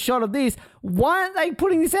give her a shot of this. Why aren't they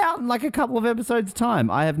putting this out in like a couple of episodes' time?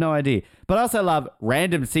 I have no idea. But I also love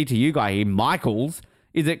random CTU guy here, Michaels.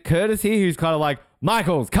 Is it Curtis here who's kind of like,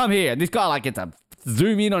 Michaels, come here. And this guy like gets a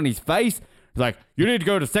zoom in on his face. He's like, you need to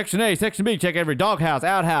go to Section A, Section B, check every doghouse,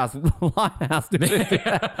 outhouse, lighthouse.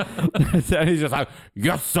 So he's just like,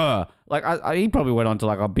 yes, sir. Like, he probably went on to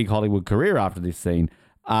like a big Hollywood career after this scene.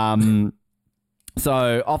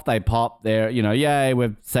 So off they pop. They're, yay,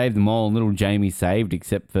 we've saved them all. And little Jamie saved,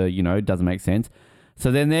 except for, it doesn't make sense.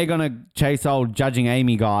 So then they're going to chase old Judging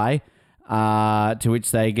Amy guy, to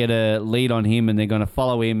which they get a lead on him, and they're going to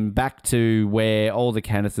follow him back to where all the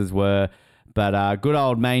canisters were. But good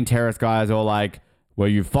old main terrace guy is all like, well,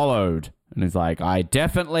 you followed. And he's like, I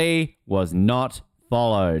definitely was not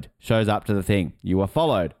followed. Shows up to the thing. You were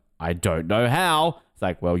followed. I don't know how. It's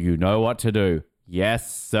like, well, you know what to do.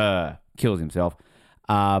 Yes, sir. Kills himself.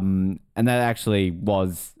 And that actually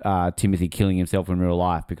was Timothy killing himself in real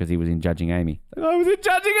life because he was in Judging Amy. I was in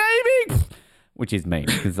Judging Amy! Which is me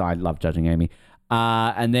because I love Judging Amy.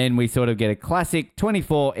 And then we sort of get a classic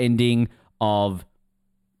 24 ending of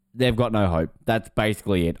they've got no hope. That's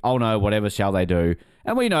basically it. Oh no, whatever shall they do?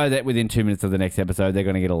 And we know that within 2 minutes of the next episode, they're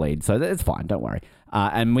going to get a lead. So it's fine. Don't worry.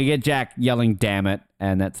 And we get Jack yelling, damn it.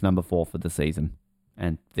 And that's number 4 for the season.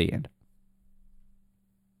 And the end.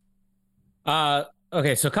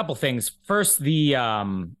 Okay, so a couple things. First, the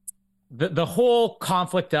whole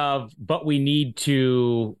conflict of, but we need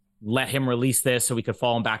to let him release this so we could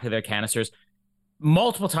fall him back to their canisters.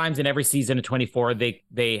 Multiple times in every season of 24,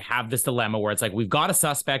 they have this dilemma where it's like, we've got a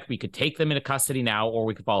suspect, we could take them into custody now, or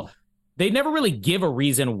we could fall. They never really give a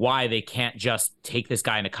reason why they can't just take this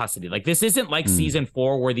guy into custody. Like, this isn't like season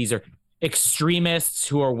 4 where these are extremists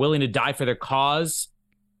who are willing to die for their cause.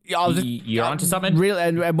 You're onto something? Really,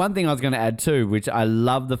 and one thing I was going to add too, which I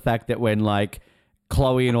love the fact that when like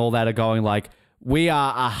Chloe and all that are going like, we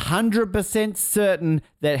are 100% certain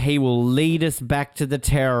that he will lead us back to the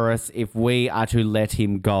terrorists if we are to let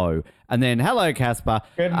him go. And then, hello, Casper.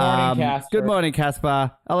 Good morning, Casper. Good morning,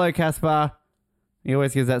 Casper. Hello, Casper. He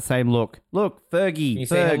always gives that same look. Look, Fergie. You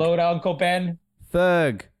say hello to Uncle Ben?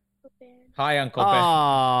 Ferg. Hi, Uncle Ben.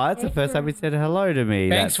 Oh, that's the first time he said hello to me.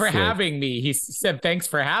 Thanks for having me. He said, thanks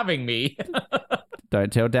for having me.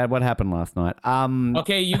 Don't tell Dad what happened last night.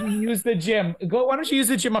 Okay, you can use the gym. Why don't you use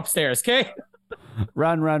the gym upstairs, okay?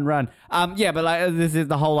 Run. Yeah, but like this is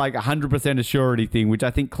the whole like 100% assurity thing, which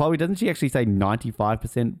I think Chloe, doesn't she actually say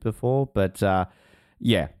 95% before? But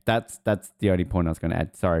yeah, that's the only point I was going to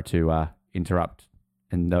add. Sorry to interrupt.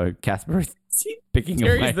 And no, Casper is picking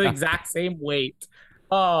away. He's the exact same weight.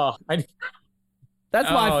 Oh,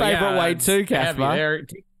 that's my favorite weight too, Casper.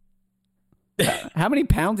 How many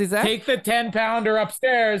pounds is that? Take the 10-pounder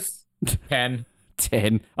upstairs. 10.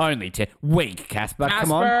 10. Only 10. Weak, Casper.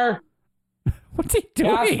 Come on. What's he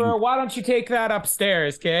doing? Casper, why don't you take that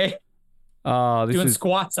upstairs, okay? Oh, doing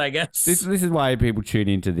squats, I guess. This is why people tune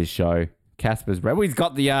into this show. Casper's rebel. He's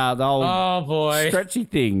got the old stretchy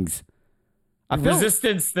things.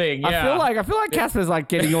 Resistance thing. Yeah. I feel like Casper's like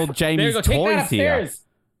getting all Jamie's toys here.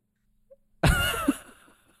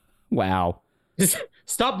 Wow. Just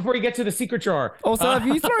stop before you get to the secret drawer. Also, have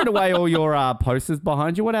you thrown away all your posters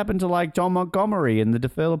behind you? What happened to like John Montgomery and the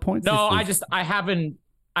DeFurler Point sisters?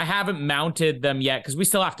 I haven't mounted them yet because we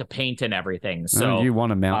still have to paint and everything. So you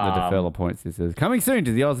want to mount the DeFurler Point sisters? Coming soon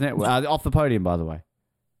to the Oz Network. Off the podium, by the way.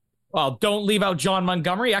 Well, don't leave out John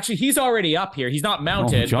Montgomery. Actually, he's already up here. He's not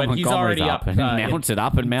mounted, but he's already up.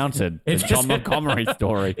 Mounted. It's John Montgomery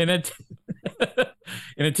story. In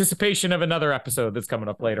anticipation of another episode that's coming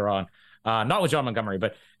up later on. Not with John Montgomery,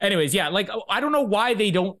 but anyways, yeah, like, I don't know why they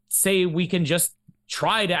don't say we can just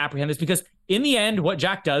try to apprehend this, because in the end, what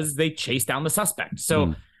Jack does is they chase down the suspect.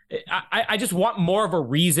 So I just want more of a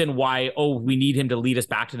reason why, we need him to lead us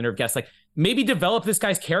back to the nerve gas. Like, maybe develop this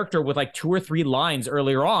guy's character with like 2 or 3 lines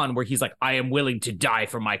earlier on where he's like, I am willing to die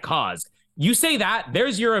for my cause. You say that,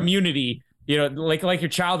 there's your immunity, like your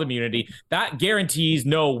child immunity. That guarantees,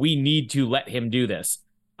 no, we need to let him do this.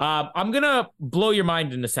 I'm going to blow your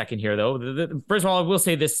mind in a second here, though. First of all, I will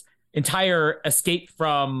say this. entire escape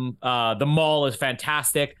from the mall is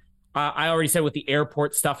fantastic. I already said with the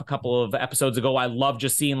airport stuff a couple of episodes ago, I love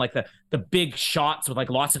just seeing like the big shots with like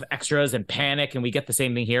lots of extras and panic, and we get the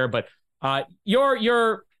same thing here. But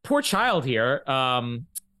your poor child here,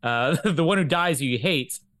 the one who dies who you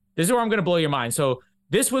hate, this is where I'm going to blow your mind. So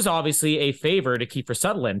this was obviously a favor to Kiefer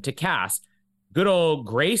Sutherland to cast good old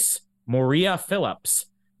Grace Maria Phillips,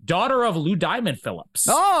 daughter of Lou Diamond Phillips.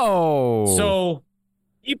 Oh, so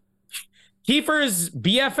Kiefer's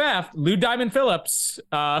BFF, Lou Diamond Phillips,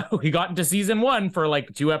 we got into season 1 for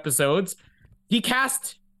like 2 episodes. He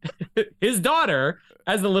cast his daughter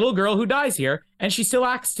as the little girl who dies here, and she still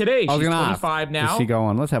acts today. She's 25 now. Does she go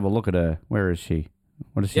on? Let's have a look at her. Where is she?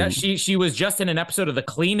 What is she? Yeah, she was just in an episode of The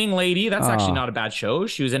Cleaning Lady. That's actually not a bad show.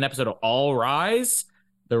 She was in an episode of All Rise,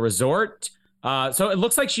 The Resort. So it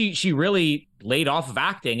looks like she really laid off of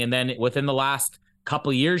acting, and then within the last couple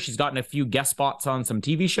of years, she's gotten a few guest spots on some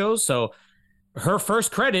TV shows. So her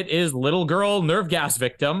first credit is little girl nerve gas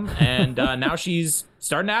victim, and now she's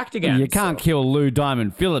starting to act again. You can't kill Lou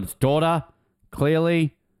Diamond Phillips' daughter,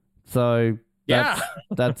 clearly. So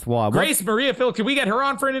that's why. Grace Maria Phillips, can we get her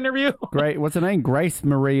on for an interview? Great. What's her name? Grace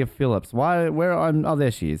Maria Phillips. Why? Where? Oh,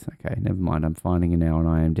 there she is. Okay, never mind. I'm finding her now on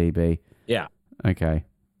IMDb. Yeah. Okay.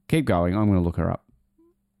 Keep going. I'm going to look her up.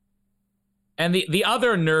 And the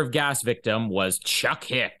other nerve gas victim was Chuck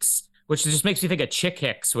Hicks, which just makes me think of Chick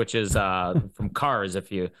Hicks, which is from Cars,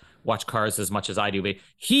 if you watch Cars as much as I do. But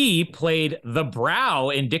he played the Brow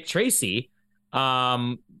in Dick Tracy,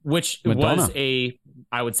 which Madonna. was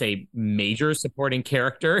I would say, major supporting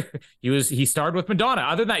character. He starred with Madonna.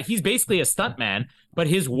 Other than that, he's basically a stuntman, but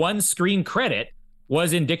his one screen credit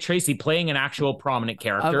was in Dick Tracy playing an actual prominent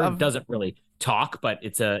character. Doesn't really talk, but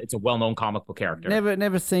it's a well-known comic book character.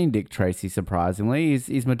 Never seen Dick Tracy, surprisingly.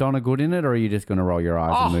 Is Madonna good in it, or are you just going to roll your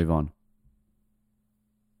eyes and move on?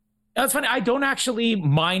 That's funny. I don't actually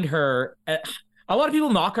mind her. A lot of people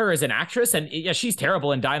knock her as an actress, and yeah, she's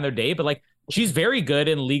terrible in Die Another Day, but like she's very good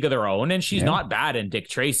in League of Their Own, and she's not bad in Dick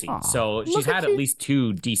Tracy. So she's had at least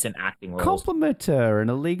 2 decent acting roles. Compliment her in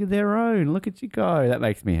A League of Their Own. Look at you go. That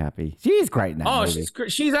makes me happy. She is great in that movie.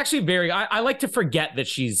 She's actually very... I like to forget that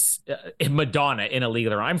she's Madonna in A League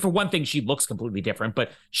of Their Own. I mean, for one thing, she looks completely different,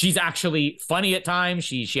 but she's actually funny at times.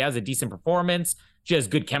 She has a decent performance. She has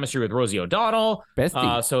good chemistry with Rosie O'Donnell.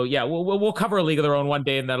 Bestie. So yeah, we'll cover A League of Their Own one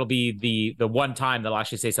day, and that'll be the one time they'll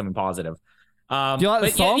actually say something positive. Do you like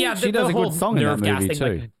the song? Yeah, she does a good song in that movie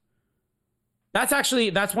too.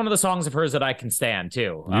 That's one of the songs of hers that I can stand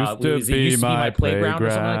too. Used to be my playground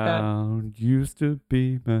or something like that. Used to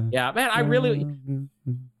be my... Yeah, man, I really...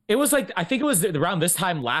 It was like, I think it was around this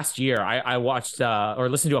time last year, I watched or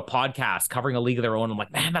listened to a podcast covering A League of Their Own. I'm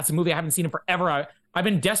like, man, that's a movie I haven't seen in forever. I've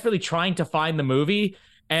been desperately trying to find the movie,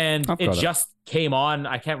 and it just came on.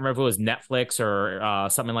 I can't remember if it was Netflix or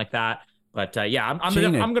something like that. But yeah, I'm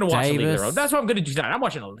going to watch A League of Their Own. That's what I'm going to do tonight. I'm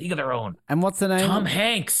watching A League of Their Own. And what's the name? Tom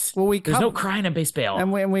Hanks. Well, there's no crying in Base Bail.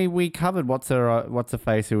 And we covered what's her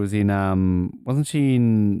face who was in wasn't she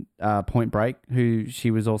in Point Break? Who she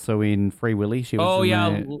was also in Free Willy. She was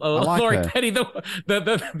Laurie Petty, the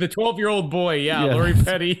 12-year-old boy. Yeah, Laurie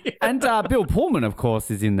Petty. And Bill Pullman, of course,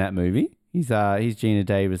 is in that movie. He's Gina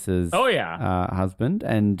Davis's husband,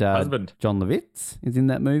 and John Lovitz is in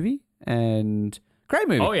that movie, and great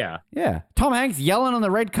movie. Oh yeah, yeah. Tom Hanks yelling on the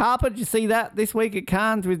red carpet. Did you see that this week at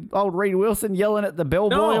Cannes with old Reed Wilson yelling at the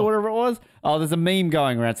bellboy or whatever it was? Oh, there's a meme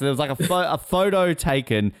going around. So there was like a photo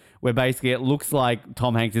taken where basically it looks like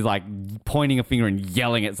Tom Hanks is like pointing a finger and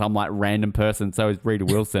yelling at some like random person. So is Reed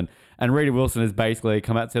Wilson, and Reed Wilson has basically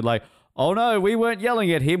come out and said like, oh no, we weren't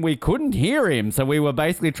yelling at him. We couldn't hear him. So we were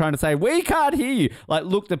basically trying to say, we can't hear you. Like,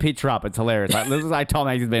 look the picture up. It's hilarious. Like, looks like Tom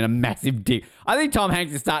Hanks has been a massive dick. I think Tom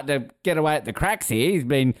Hanks is starting to get away at the cracks here. He's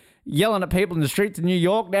been yelling at people in the streets of New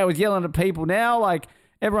York. Now he's yelling at people now. Like,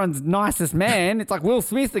 everyone's nicest man. It's like Will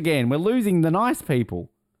Smith again. We're losing the nice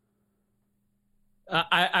people.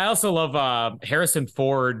 I also love Harrison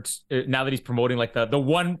Ford now that he's promoting like the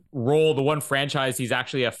one role, the one franchise he's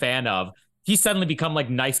actually a fan of. He's suddenly become like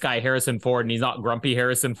nice guy Harrison Ford, and he's not grumpy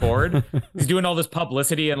Harrison Ford. He's doing all this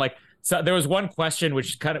publicity, and like, so there was one question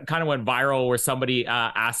which kind of went viral where somebody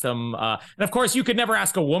asked him, and of course you could never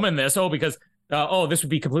ask a woman this, because this would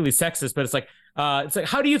be completely sexist, but it's like,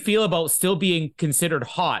 how do you feel about still being considered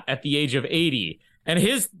hot at the age of 80? And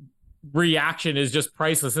his reaction is just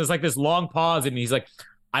priceless. It's like this long pause, and he's like,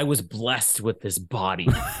 I was blessed with this body,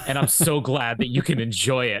 and I'm so glad that you can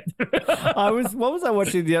enjoy it. What was I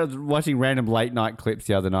watching? Watching random late night clips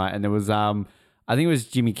the other night, and there was I think it was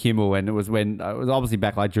Jimmy Kimmel, and it was obviously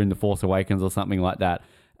back like during The Force Awakens or something like that.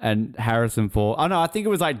 And Harrison Ford... Oh, no, I think it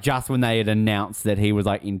was like just when they had announced that he was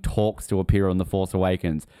like in talks to appear on The Force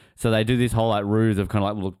Awakens. So they do this whole like ruse of kind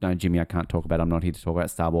of like, look, no, Jimmy, I can't talk about it. I'm not here to talk about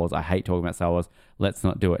Star Wars. I hate talking about Star Wars. Let's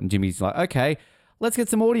not do it. And Jimmy's like, okay, let's get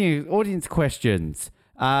some audience questions.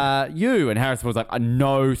 You and Harrison Ford's like,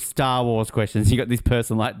 no Star Wars questions. You got this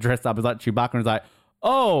person like dressed up as like Chewbacca and is like,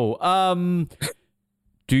 oh,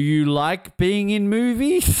 do you like being in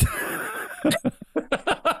movies?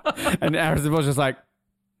 And Harrison Ford's just like,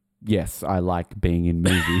 yes, I like being in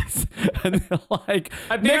movies. And they're like...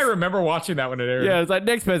 I think I remember watching that when it aired. Yeah, it's like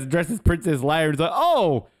next person dresses Princess Leia and it's like,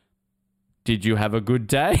 oh, did you have a good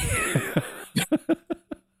day?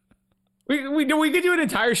 We could do an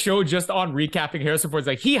entire show just on recapping Harrison Ford. It's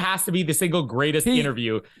like, he has to be the single greatest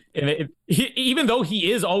interview. And even though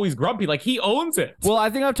he is always grumpy, like he owns it. Well, I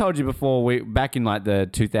think I've told you before, back in like the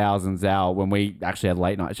 2000s, when we actually had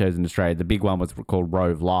late night shows in Australia, the big one was called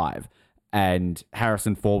Rove Live. And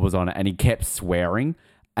Harrison Ford was on it and he kept swearing.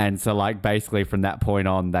 And so like basically from that point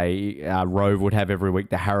on, Rove would have every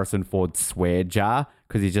week the Harrison Ford swear jar.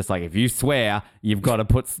 Because he's just like, if you swear, you've got to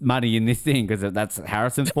put money in this thing. Because that's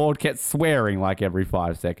Harrison Ford kept swearing like every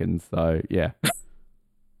 5 seconds. So yeah.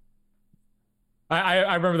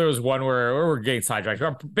 I remember there was one where we're getting sidetracked.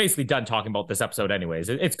 I'm basically done talking about this episode anyways.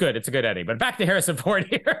 It's good. It's a good ending. But back to Harrison Ford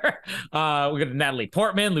here. We got Natalie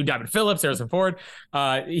Portman, Lou Diamond Phillips, Harrison Ford.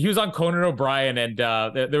 He was on Conan O'Brien, and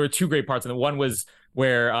there were two great parts. And one was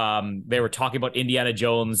where they were talking about Indiana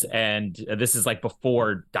Jones, and this is like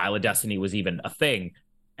before Dial of Destiny was even a thing.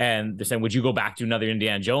 And they're saying, would you go back to another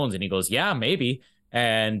Indiana Jones? And he goes, yeah, maybe.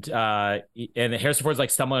 And Harrison Ford's like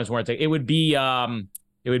stumbling on his words. Like, it would be, and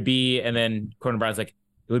then Conan O'Brien's like,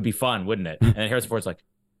 it would be fun, wouldn't it? And Harrison Ford's like,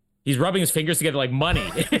 he's rubbing his fingers together like money.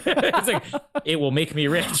 It's like, it will make me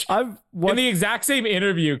rich. In the exact same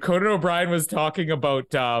interview, Conan O'Brien was talking about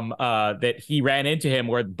that he ran into him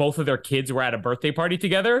where both of their kids were at a birthday party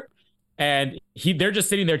together. And they're just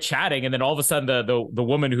sitting there chatting. And then all of a sudden, the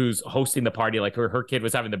woman who's hosting the party, like her kid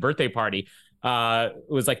was having the birthday party,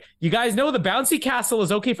 was like, you guys know the bouncy castle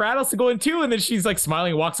is okay for adults to go in too. And then she's like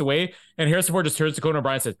smiling and walks away. And Harrison Ford just turns to Conan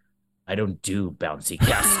O'Brien and says, I don't do bouncy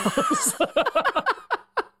castles.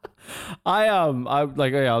 I've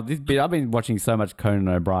been watching so much Conan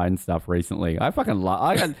O'Brien stuff recently. I fucking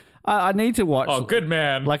love. I need to watch. Oh, good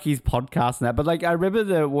man! Like his podcast and that. But like, I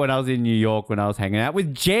remember when I was in New York when I was hanging out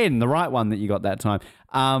with Jen, the right one that you got that time.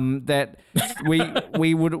 That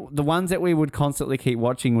we would, the ones that we would constantly keep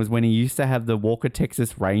watching was when he used to have the Walker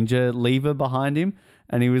Texas Ranger lever behind him.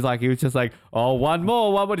 And he was just like, oh, one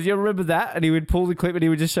more. Did you remember that? And he would pull the clip and he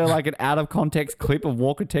would just show like an out of context clip of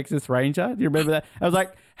Walker Texas Ranger. Do you remember that? I was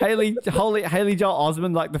like, Haley Joel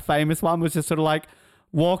Osment, like the famous one, was just sort of like,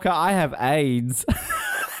 Walker, I have AIDS.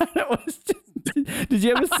 And it was just, did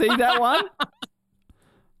you ever see that one?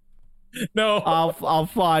 No. I'll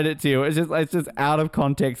find it to you. It's just out of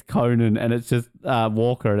context Conan, and it's just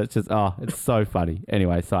Walker, and it's just, it's so funny.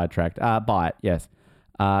 Anyway, sidetracked. Buy it, yes.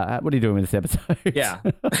 What are you doing with this episode? Yeah.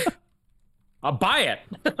 I'll buy it.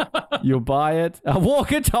 You'll buy it?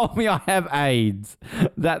 Walker told me I have AIDS.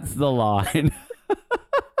 That's the line.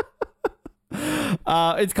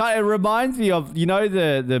 It reminds me of, you know,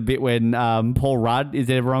 the bit when Paul Rudd is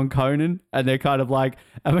ever on Conan and they're kind of like,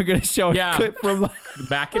 am I going to show a clip from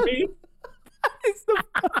back at me?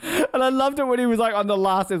 And I loved it when he was like on the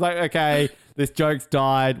last, it was like, okay, this joke's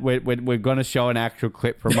died. We're going to show an actual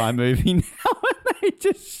clip from my movie now. And they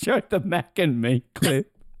just showed the Mac and Me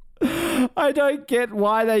clip. I don't get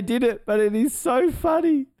why they did it, but it is so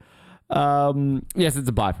funny. Yes, it's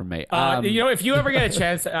a buy from me. If you ever get a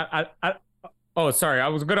chance, oh, sorry, I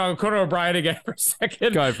was good on Conan O'Brien again for a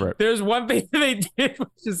second. Go for it. There's one thing they did,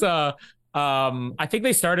 which is I think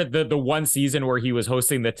they started the one season where he was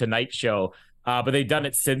hosting the Tonight Show, but they've done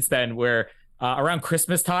it since then where around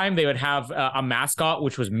Christmas time they would have a mascot,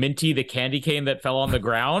 which was Minty, the candy cane that fell on the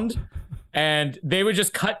ground. And they would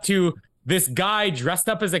just cut to this guy dressed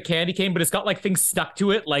up as a candy cane, but it's got like things stuck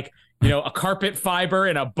to it, like, you know, a carpet fiber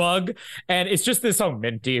and a bug. And it's just this song,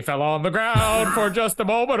 Minty fell on the ground for just a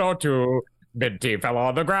moment or two. Minty fell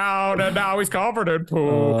on the ground and now he's covered in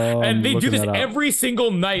poo. And they do this every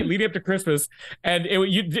single night leading up to Christmas. And it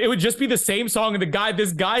would just be the same song. And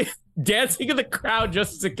this guy dancing in the crowd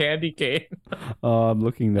just as a candy cane. Oh, I'm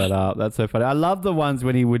looking that up. That's so funny. I love the ones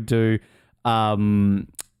when he would do,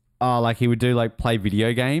 he would do like play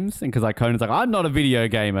video games. And because like Conan's like, I'm not a video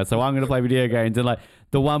gamer, so I'm going to play video games. And like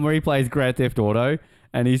the one where he plays Grand Theft Auto.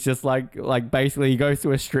 And he's just like basically he goes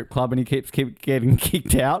to a strip club and he keeps getting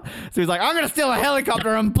kicked out. So he's like, I'm going to steal a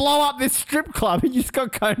helicopter and blow up this strip club. And you just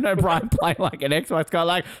got Conan O'Brien playing like an Xbox guy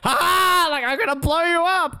like, ha! Like, I'm going to blow you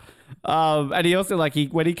up. And he also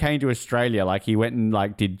when he came to Australia, he went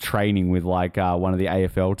and did training with one of the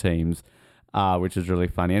AFL teams, which was really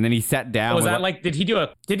funny. And then he sat down. Was that did he do a?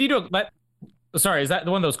 Sorry, is that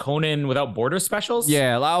one of those Conan Without Borders specials?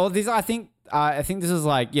 Yeah. I think this is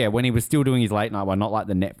when he was still doing his late night one, not like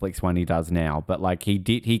the Netflix one he does now, but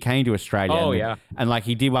he came to Australia. Oh, and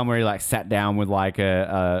he did one where he sat down with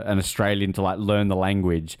an Australian to learn the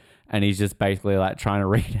language. And he's just basically trying to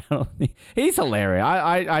read out. He's hilarious.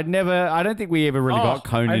 I don't think we ever really got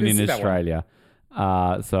Conan in Australia.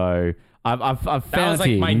 So I've found that was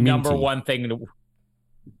my minty. number one thing.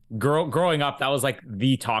 Growing up, that was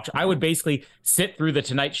the talk show. I would basically sit through the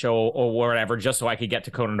Tonight Show or whatever just so I could get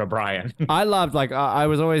to Conan O'Brien. I loved I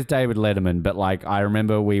was always David Letterman, but I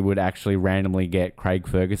remember we would actually randomly get Craig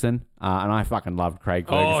Ferguson, and I fucking loved Craig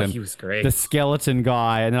Ferguson. Oh, he was great. The skeleton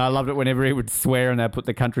guy, and then I loved it whenever he would swear and they'd put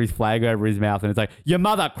the country's flag over his mouth, and it's your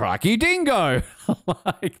mother, crikey dingo.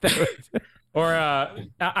 Or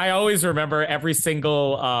I always remember every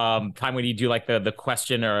single time when you do the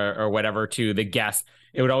question or whatever to the guest,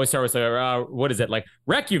 it would always start with what is it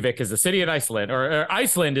Reykjavik is a city in Iceland, or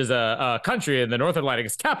Iceland is a country in the North Atlantic.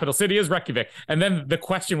 Its capital city is Reykjavik, and then the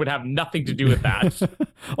question would have nothing to do with that.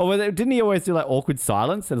 Or didn't he always do awkward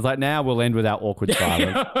silence? And it's now we'll end with our awkward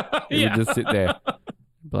silence. He would just sit there.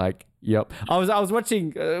 Yep. I was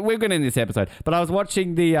watching. We're going to end this episode, but I was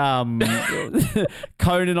watching the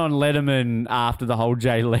Conan on Letterman after the whole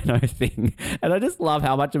Jay Leno thing, and I just love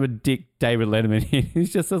how much of a dick David Letterman is.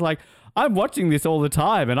 He's just I'm watching this all the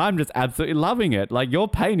time, and I'm just absolutely loving it. Your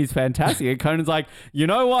pain is fantastic. And Conan's you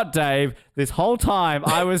know what, Dave? This whole time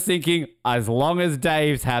I was thinking, as long as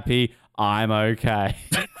Dave's happy, I'm okay.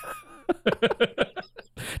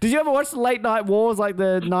 Did you ever watch the Late Night Wars, the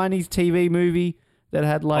 90s TV movie? That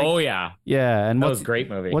had oh yeah, and that was a great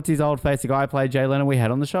movie. What's his old face? The guy who played Jay Leno we had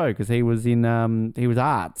on the show because he was in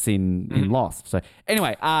Arts in Lost. So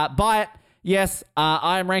anyway, buy it. Yes,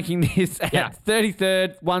 I am ranking this at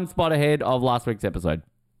 33rd, one spot ahead of last week's episode.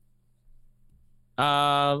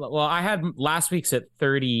 Well, I had last week's at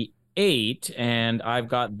 38, and I've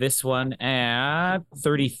got this one at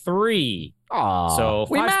 33. Oh, so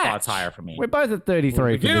 5 spots higher for me. We're both at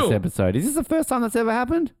 33 for this episode. Is this the first time that's ever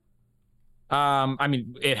happened? I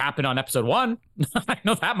mean, it happened on episode 1. I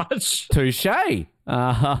know that much. Touche.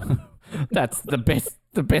 That's the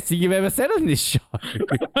best thing you've ever said on this show.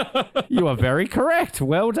 You are very correct.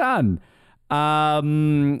 Well done.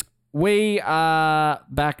 We are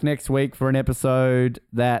back next week for an episode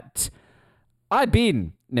that I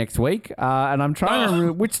bin next week, and I'm trying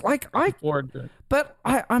to, but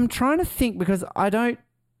I'm trying to think because I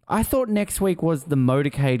thought next week was the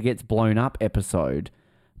motorcade gets blown up episode.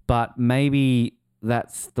 But maybe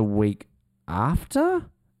that's the week after?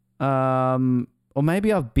 Or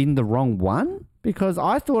maybe I've been the wrong one? Because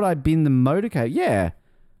I thought I'd been the motorcade. Yeah.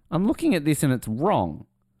 I'm looking at this and it's wrong.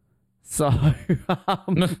 So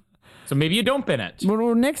so maybe you don't bin it.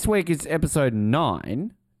 Well, next week is episode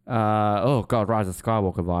 9. Oh, God, Rise of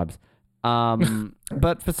Skywalker vibes.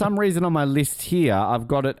 But for some reason on my list here, I've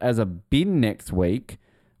got it as a bin next week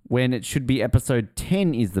when it should be episode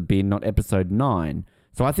 10 is the bin, not episode 9.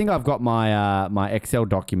 So I think I've got my my Excel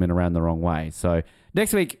document around the wrong way. So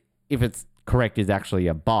next week, if it's correct, is actually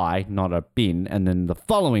a buy, not a bin. And then the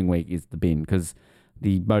following week is the bin because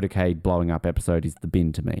the motorcade blowing up episode is the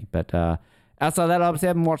bin to me. But outside of that, I obviously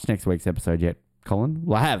haven't watched next week's episode yet, Colin.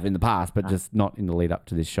 Well, I have in the past, but just not in the lead up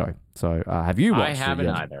to this show. So have you watched it? I haven't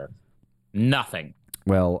either. Nothing.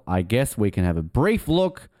 Well, I guess we can have a brief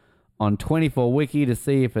look on 24 Wiki to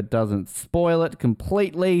see if it doesn't spoil it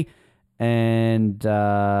completely. And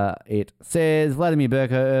it says Vladimir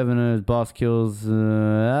Berko, Irvina's boss kills.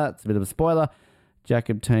 That's a bit of a spoiler. Jack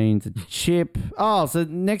obtains a chip. Oh, so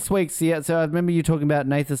next week's so I remember you talking about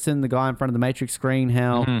Nathanson, the guy in front of the Matrix screen.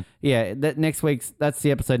 How that next week's that's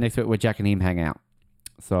the episode next week where Jack and him hang out.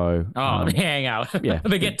 So they hang out. Yeah,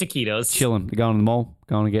 they get taquitos, chilling. They're going to the mall,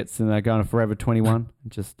 going to get some. They're going to Forever 21,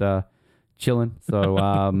 just chilling.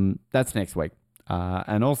 So that's next week.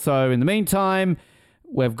 And also in the meantime,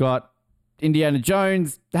 we've got Indiana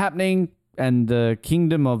Jones happening and the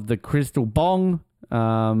Kingdom of the Crystal Bong.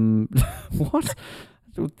 What?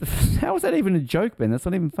 How is that even a joke, Ben? That's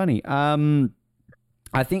not even funny.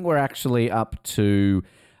 I think we're actually up to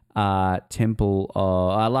Temple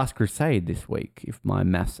Last Crusade this week, if my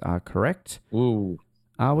maths are correct. Ooh.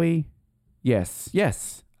 Are we? Yes.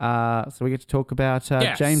 So we get to talk about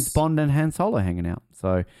James Bond and Han Solo hanging out.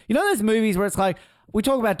 So, you know those movies where it's we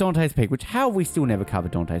talk about Dante's Peak, which how have we still never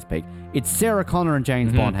covered Dante's Peak? It's Sarah Connor and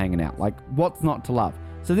James Bond hanging out. What's not to love?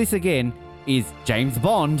 So this, again, is James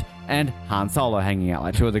Bond and Han Solo hanging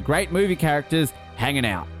out. Two of the great movie characters hanging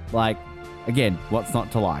out. Like, again, what's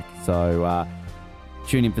not to like? So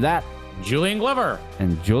tune in for that. Julian Glover.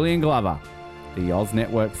 And Julian Glover, the Oz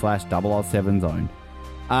Network / 007 Zone.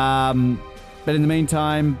 But in the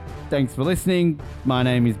meantime, thanks for listening. My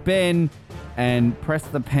name is Ben, and press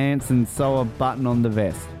the pants and sew a button on the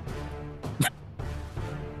vest.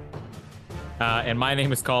 And my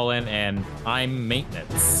name is Colin, and I'm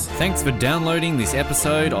maintenance. Thanks for downloading this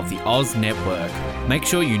episode of the Oz Network. Make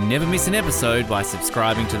sure you never miss an episode by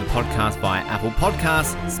subscribing to the podcast via Apple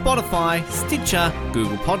Podcasts, Spotify, Stitcher,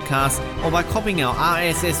 Google Podcasts, or by copying our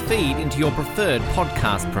RSS feed into your preferred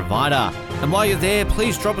podcast provider. And while you're there,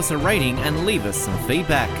 please drop us a rating and leave us some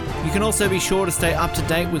feedback. You can also be sure to stay up to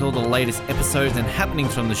date with all the latest episodes and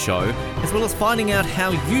happenings from the show, as well as finding out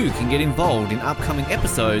how you can get involved in upcoming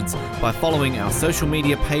episodes by following our social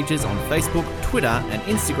media pages on Facebook, Twitter, and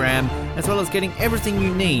Instagram, as well as getting everything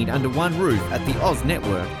you need under one roof at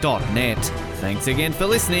theoznetwork.net. Thanks again for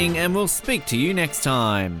listening, and we'll speak to you next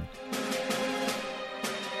time.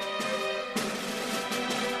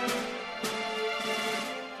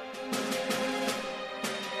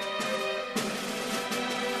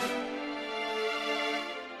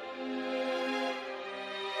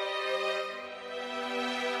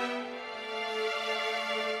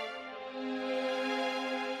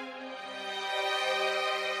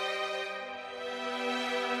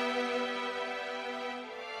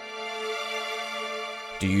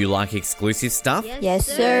 Do you like exclusive stuff? Yes,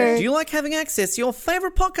 sir. Do you like having access to your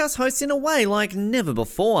favourite podcast hosts in a way like never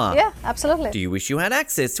before? Yeah, absolutely. Do you wish you had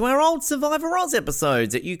access to our old Survivor Oz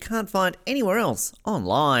episodes that you can't find anywhere else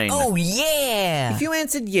online? Oh, yeah! If you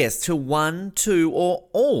answered yes to one, two, or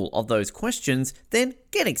all of those questions, then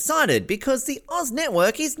get excited because the Oz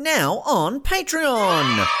Network is now on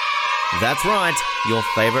Patreon. That's right, your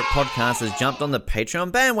favourite podcast has jumped on the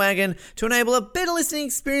Patreon bandwagon to enable a better listening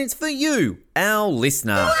experience for you, our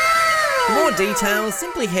listener. For more details,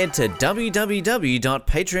 simply head to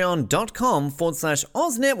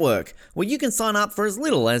www.patreon.com/Oz Network, where you can sign up for as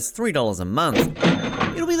little as $3 a month.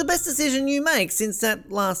 It'll be the best decision you make since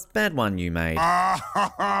that last bad one you made.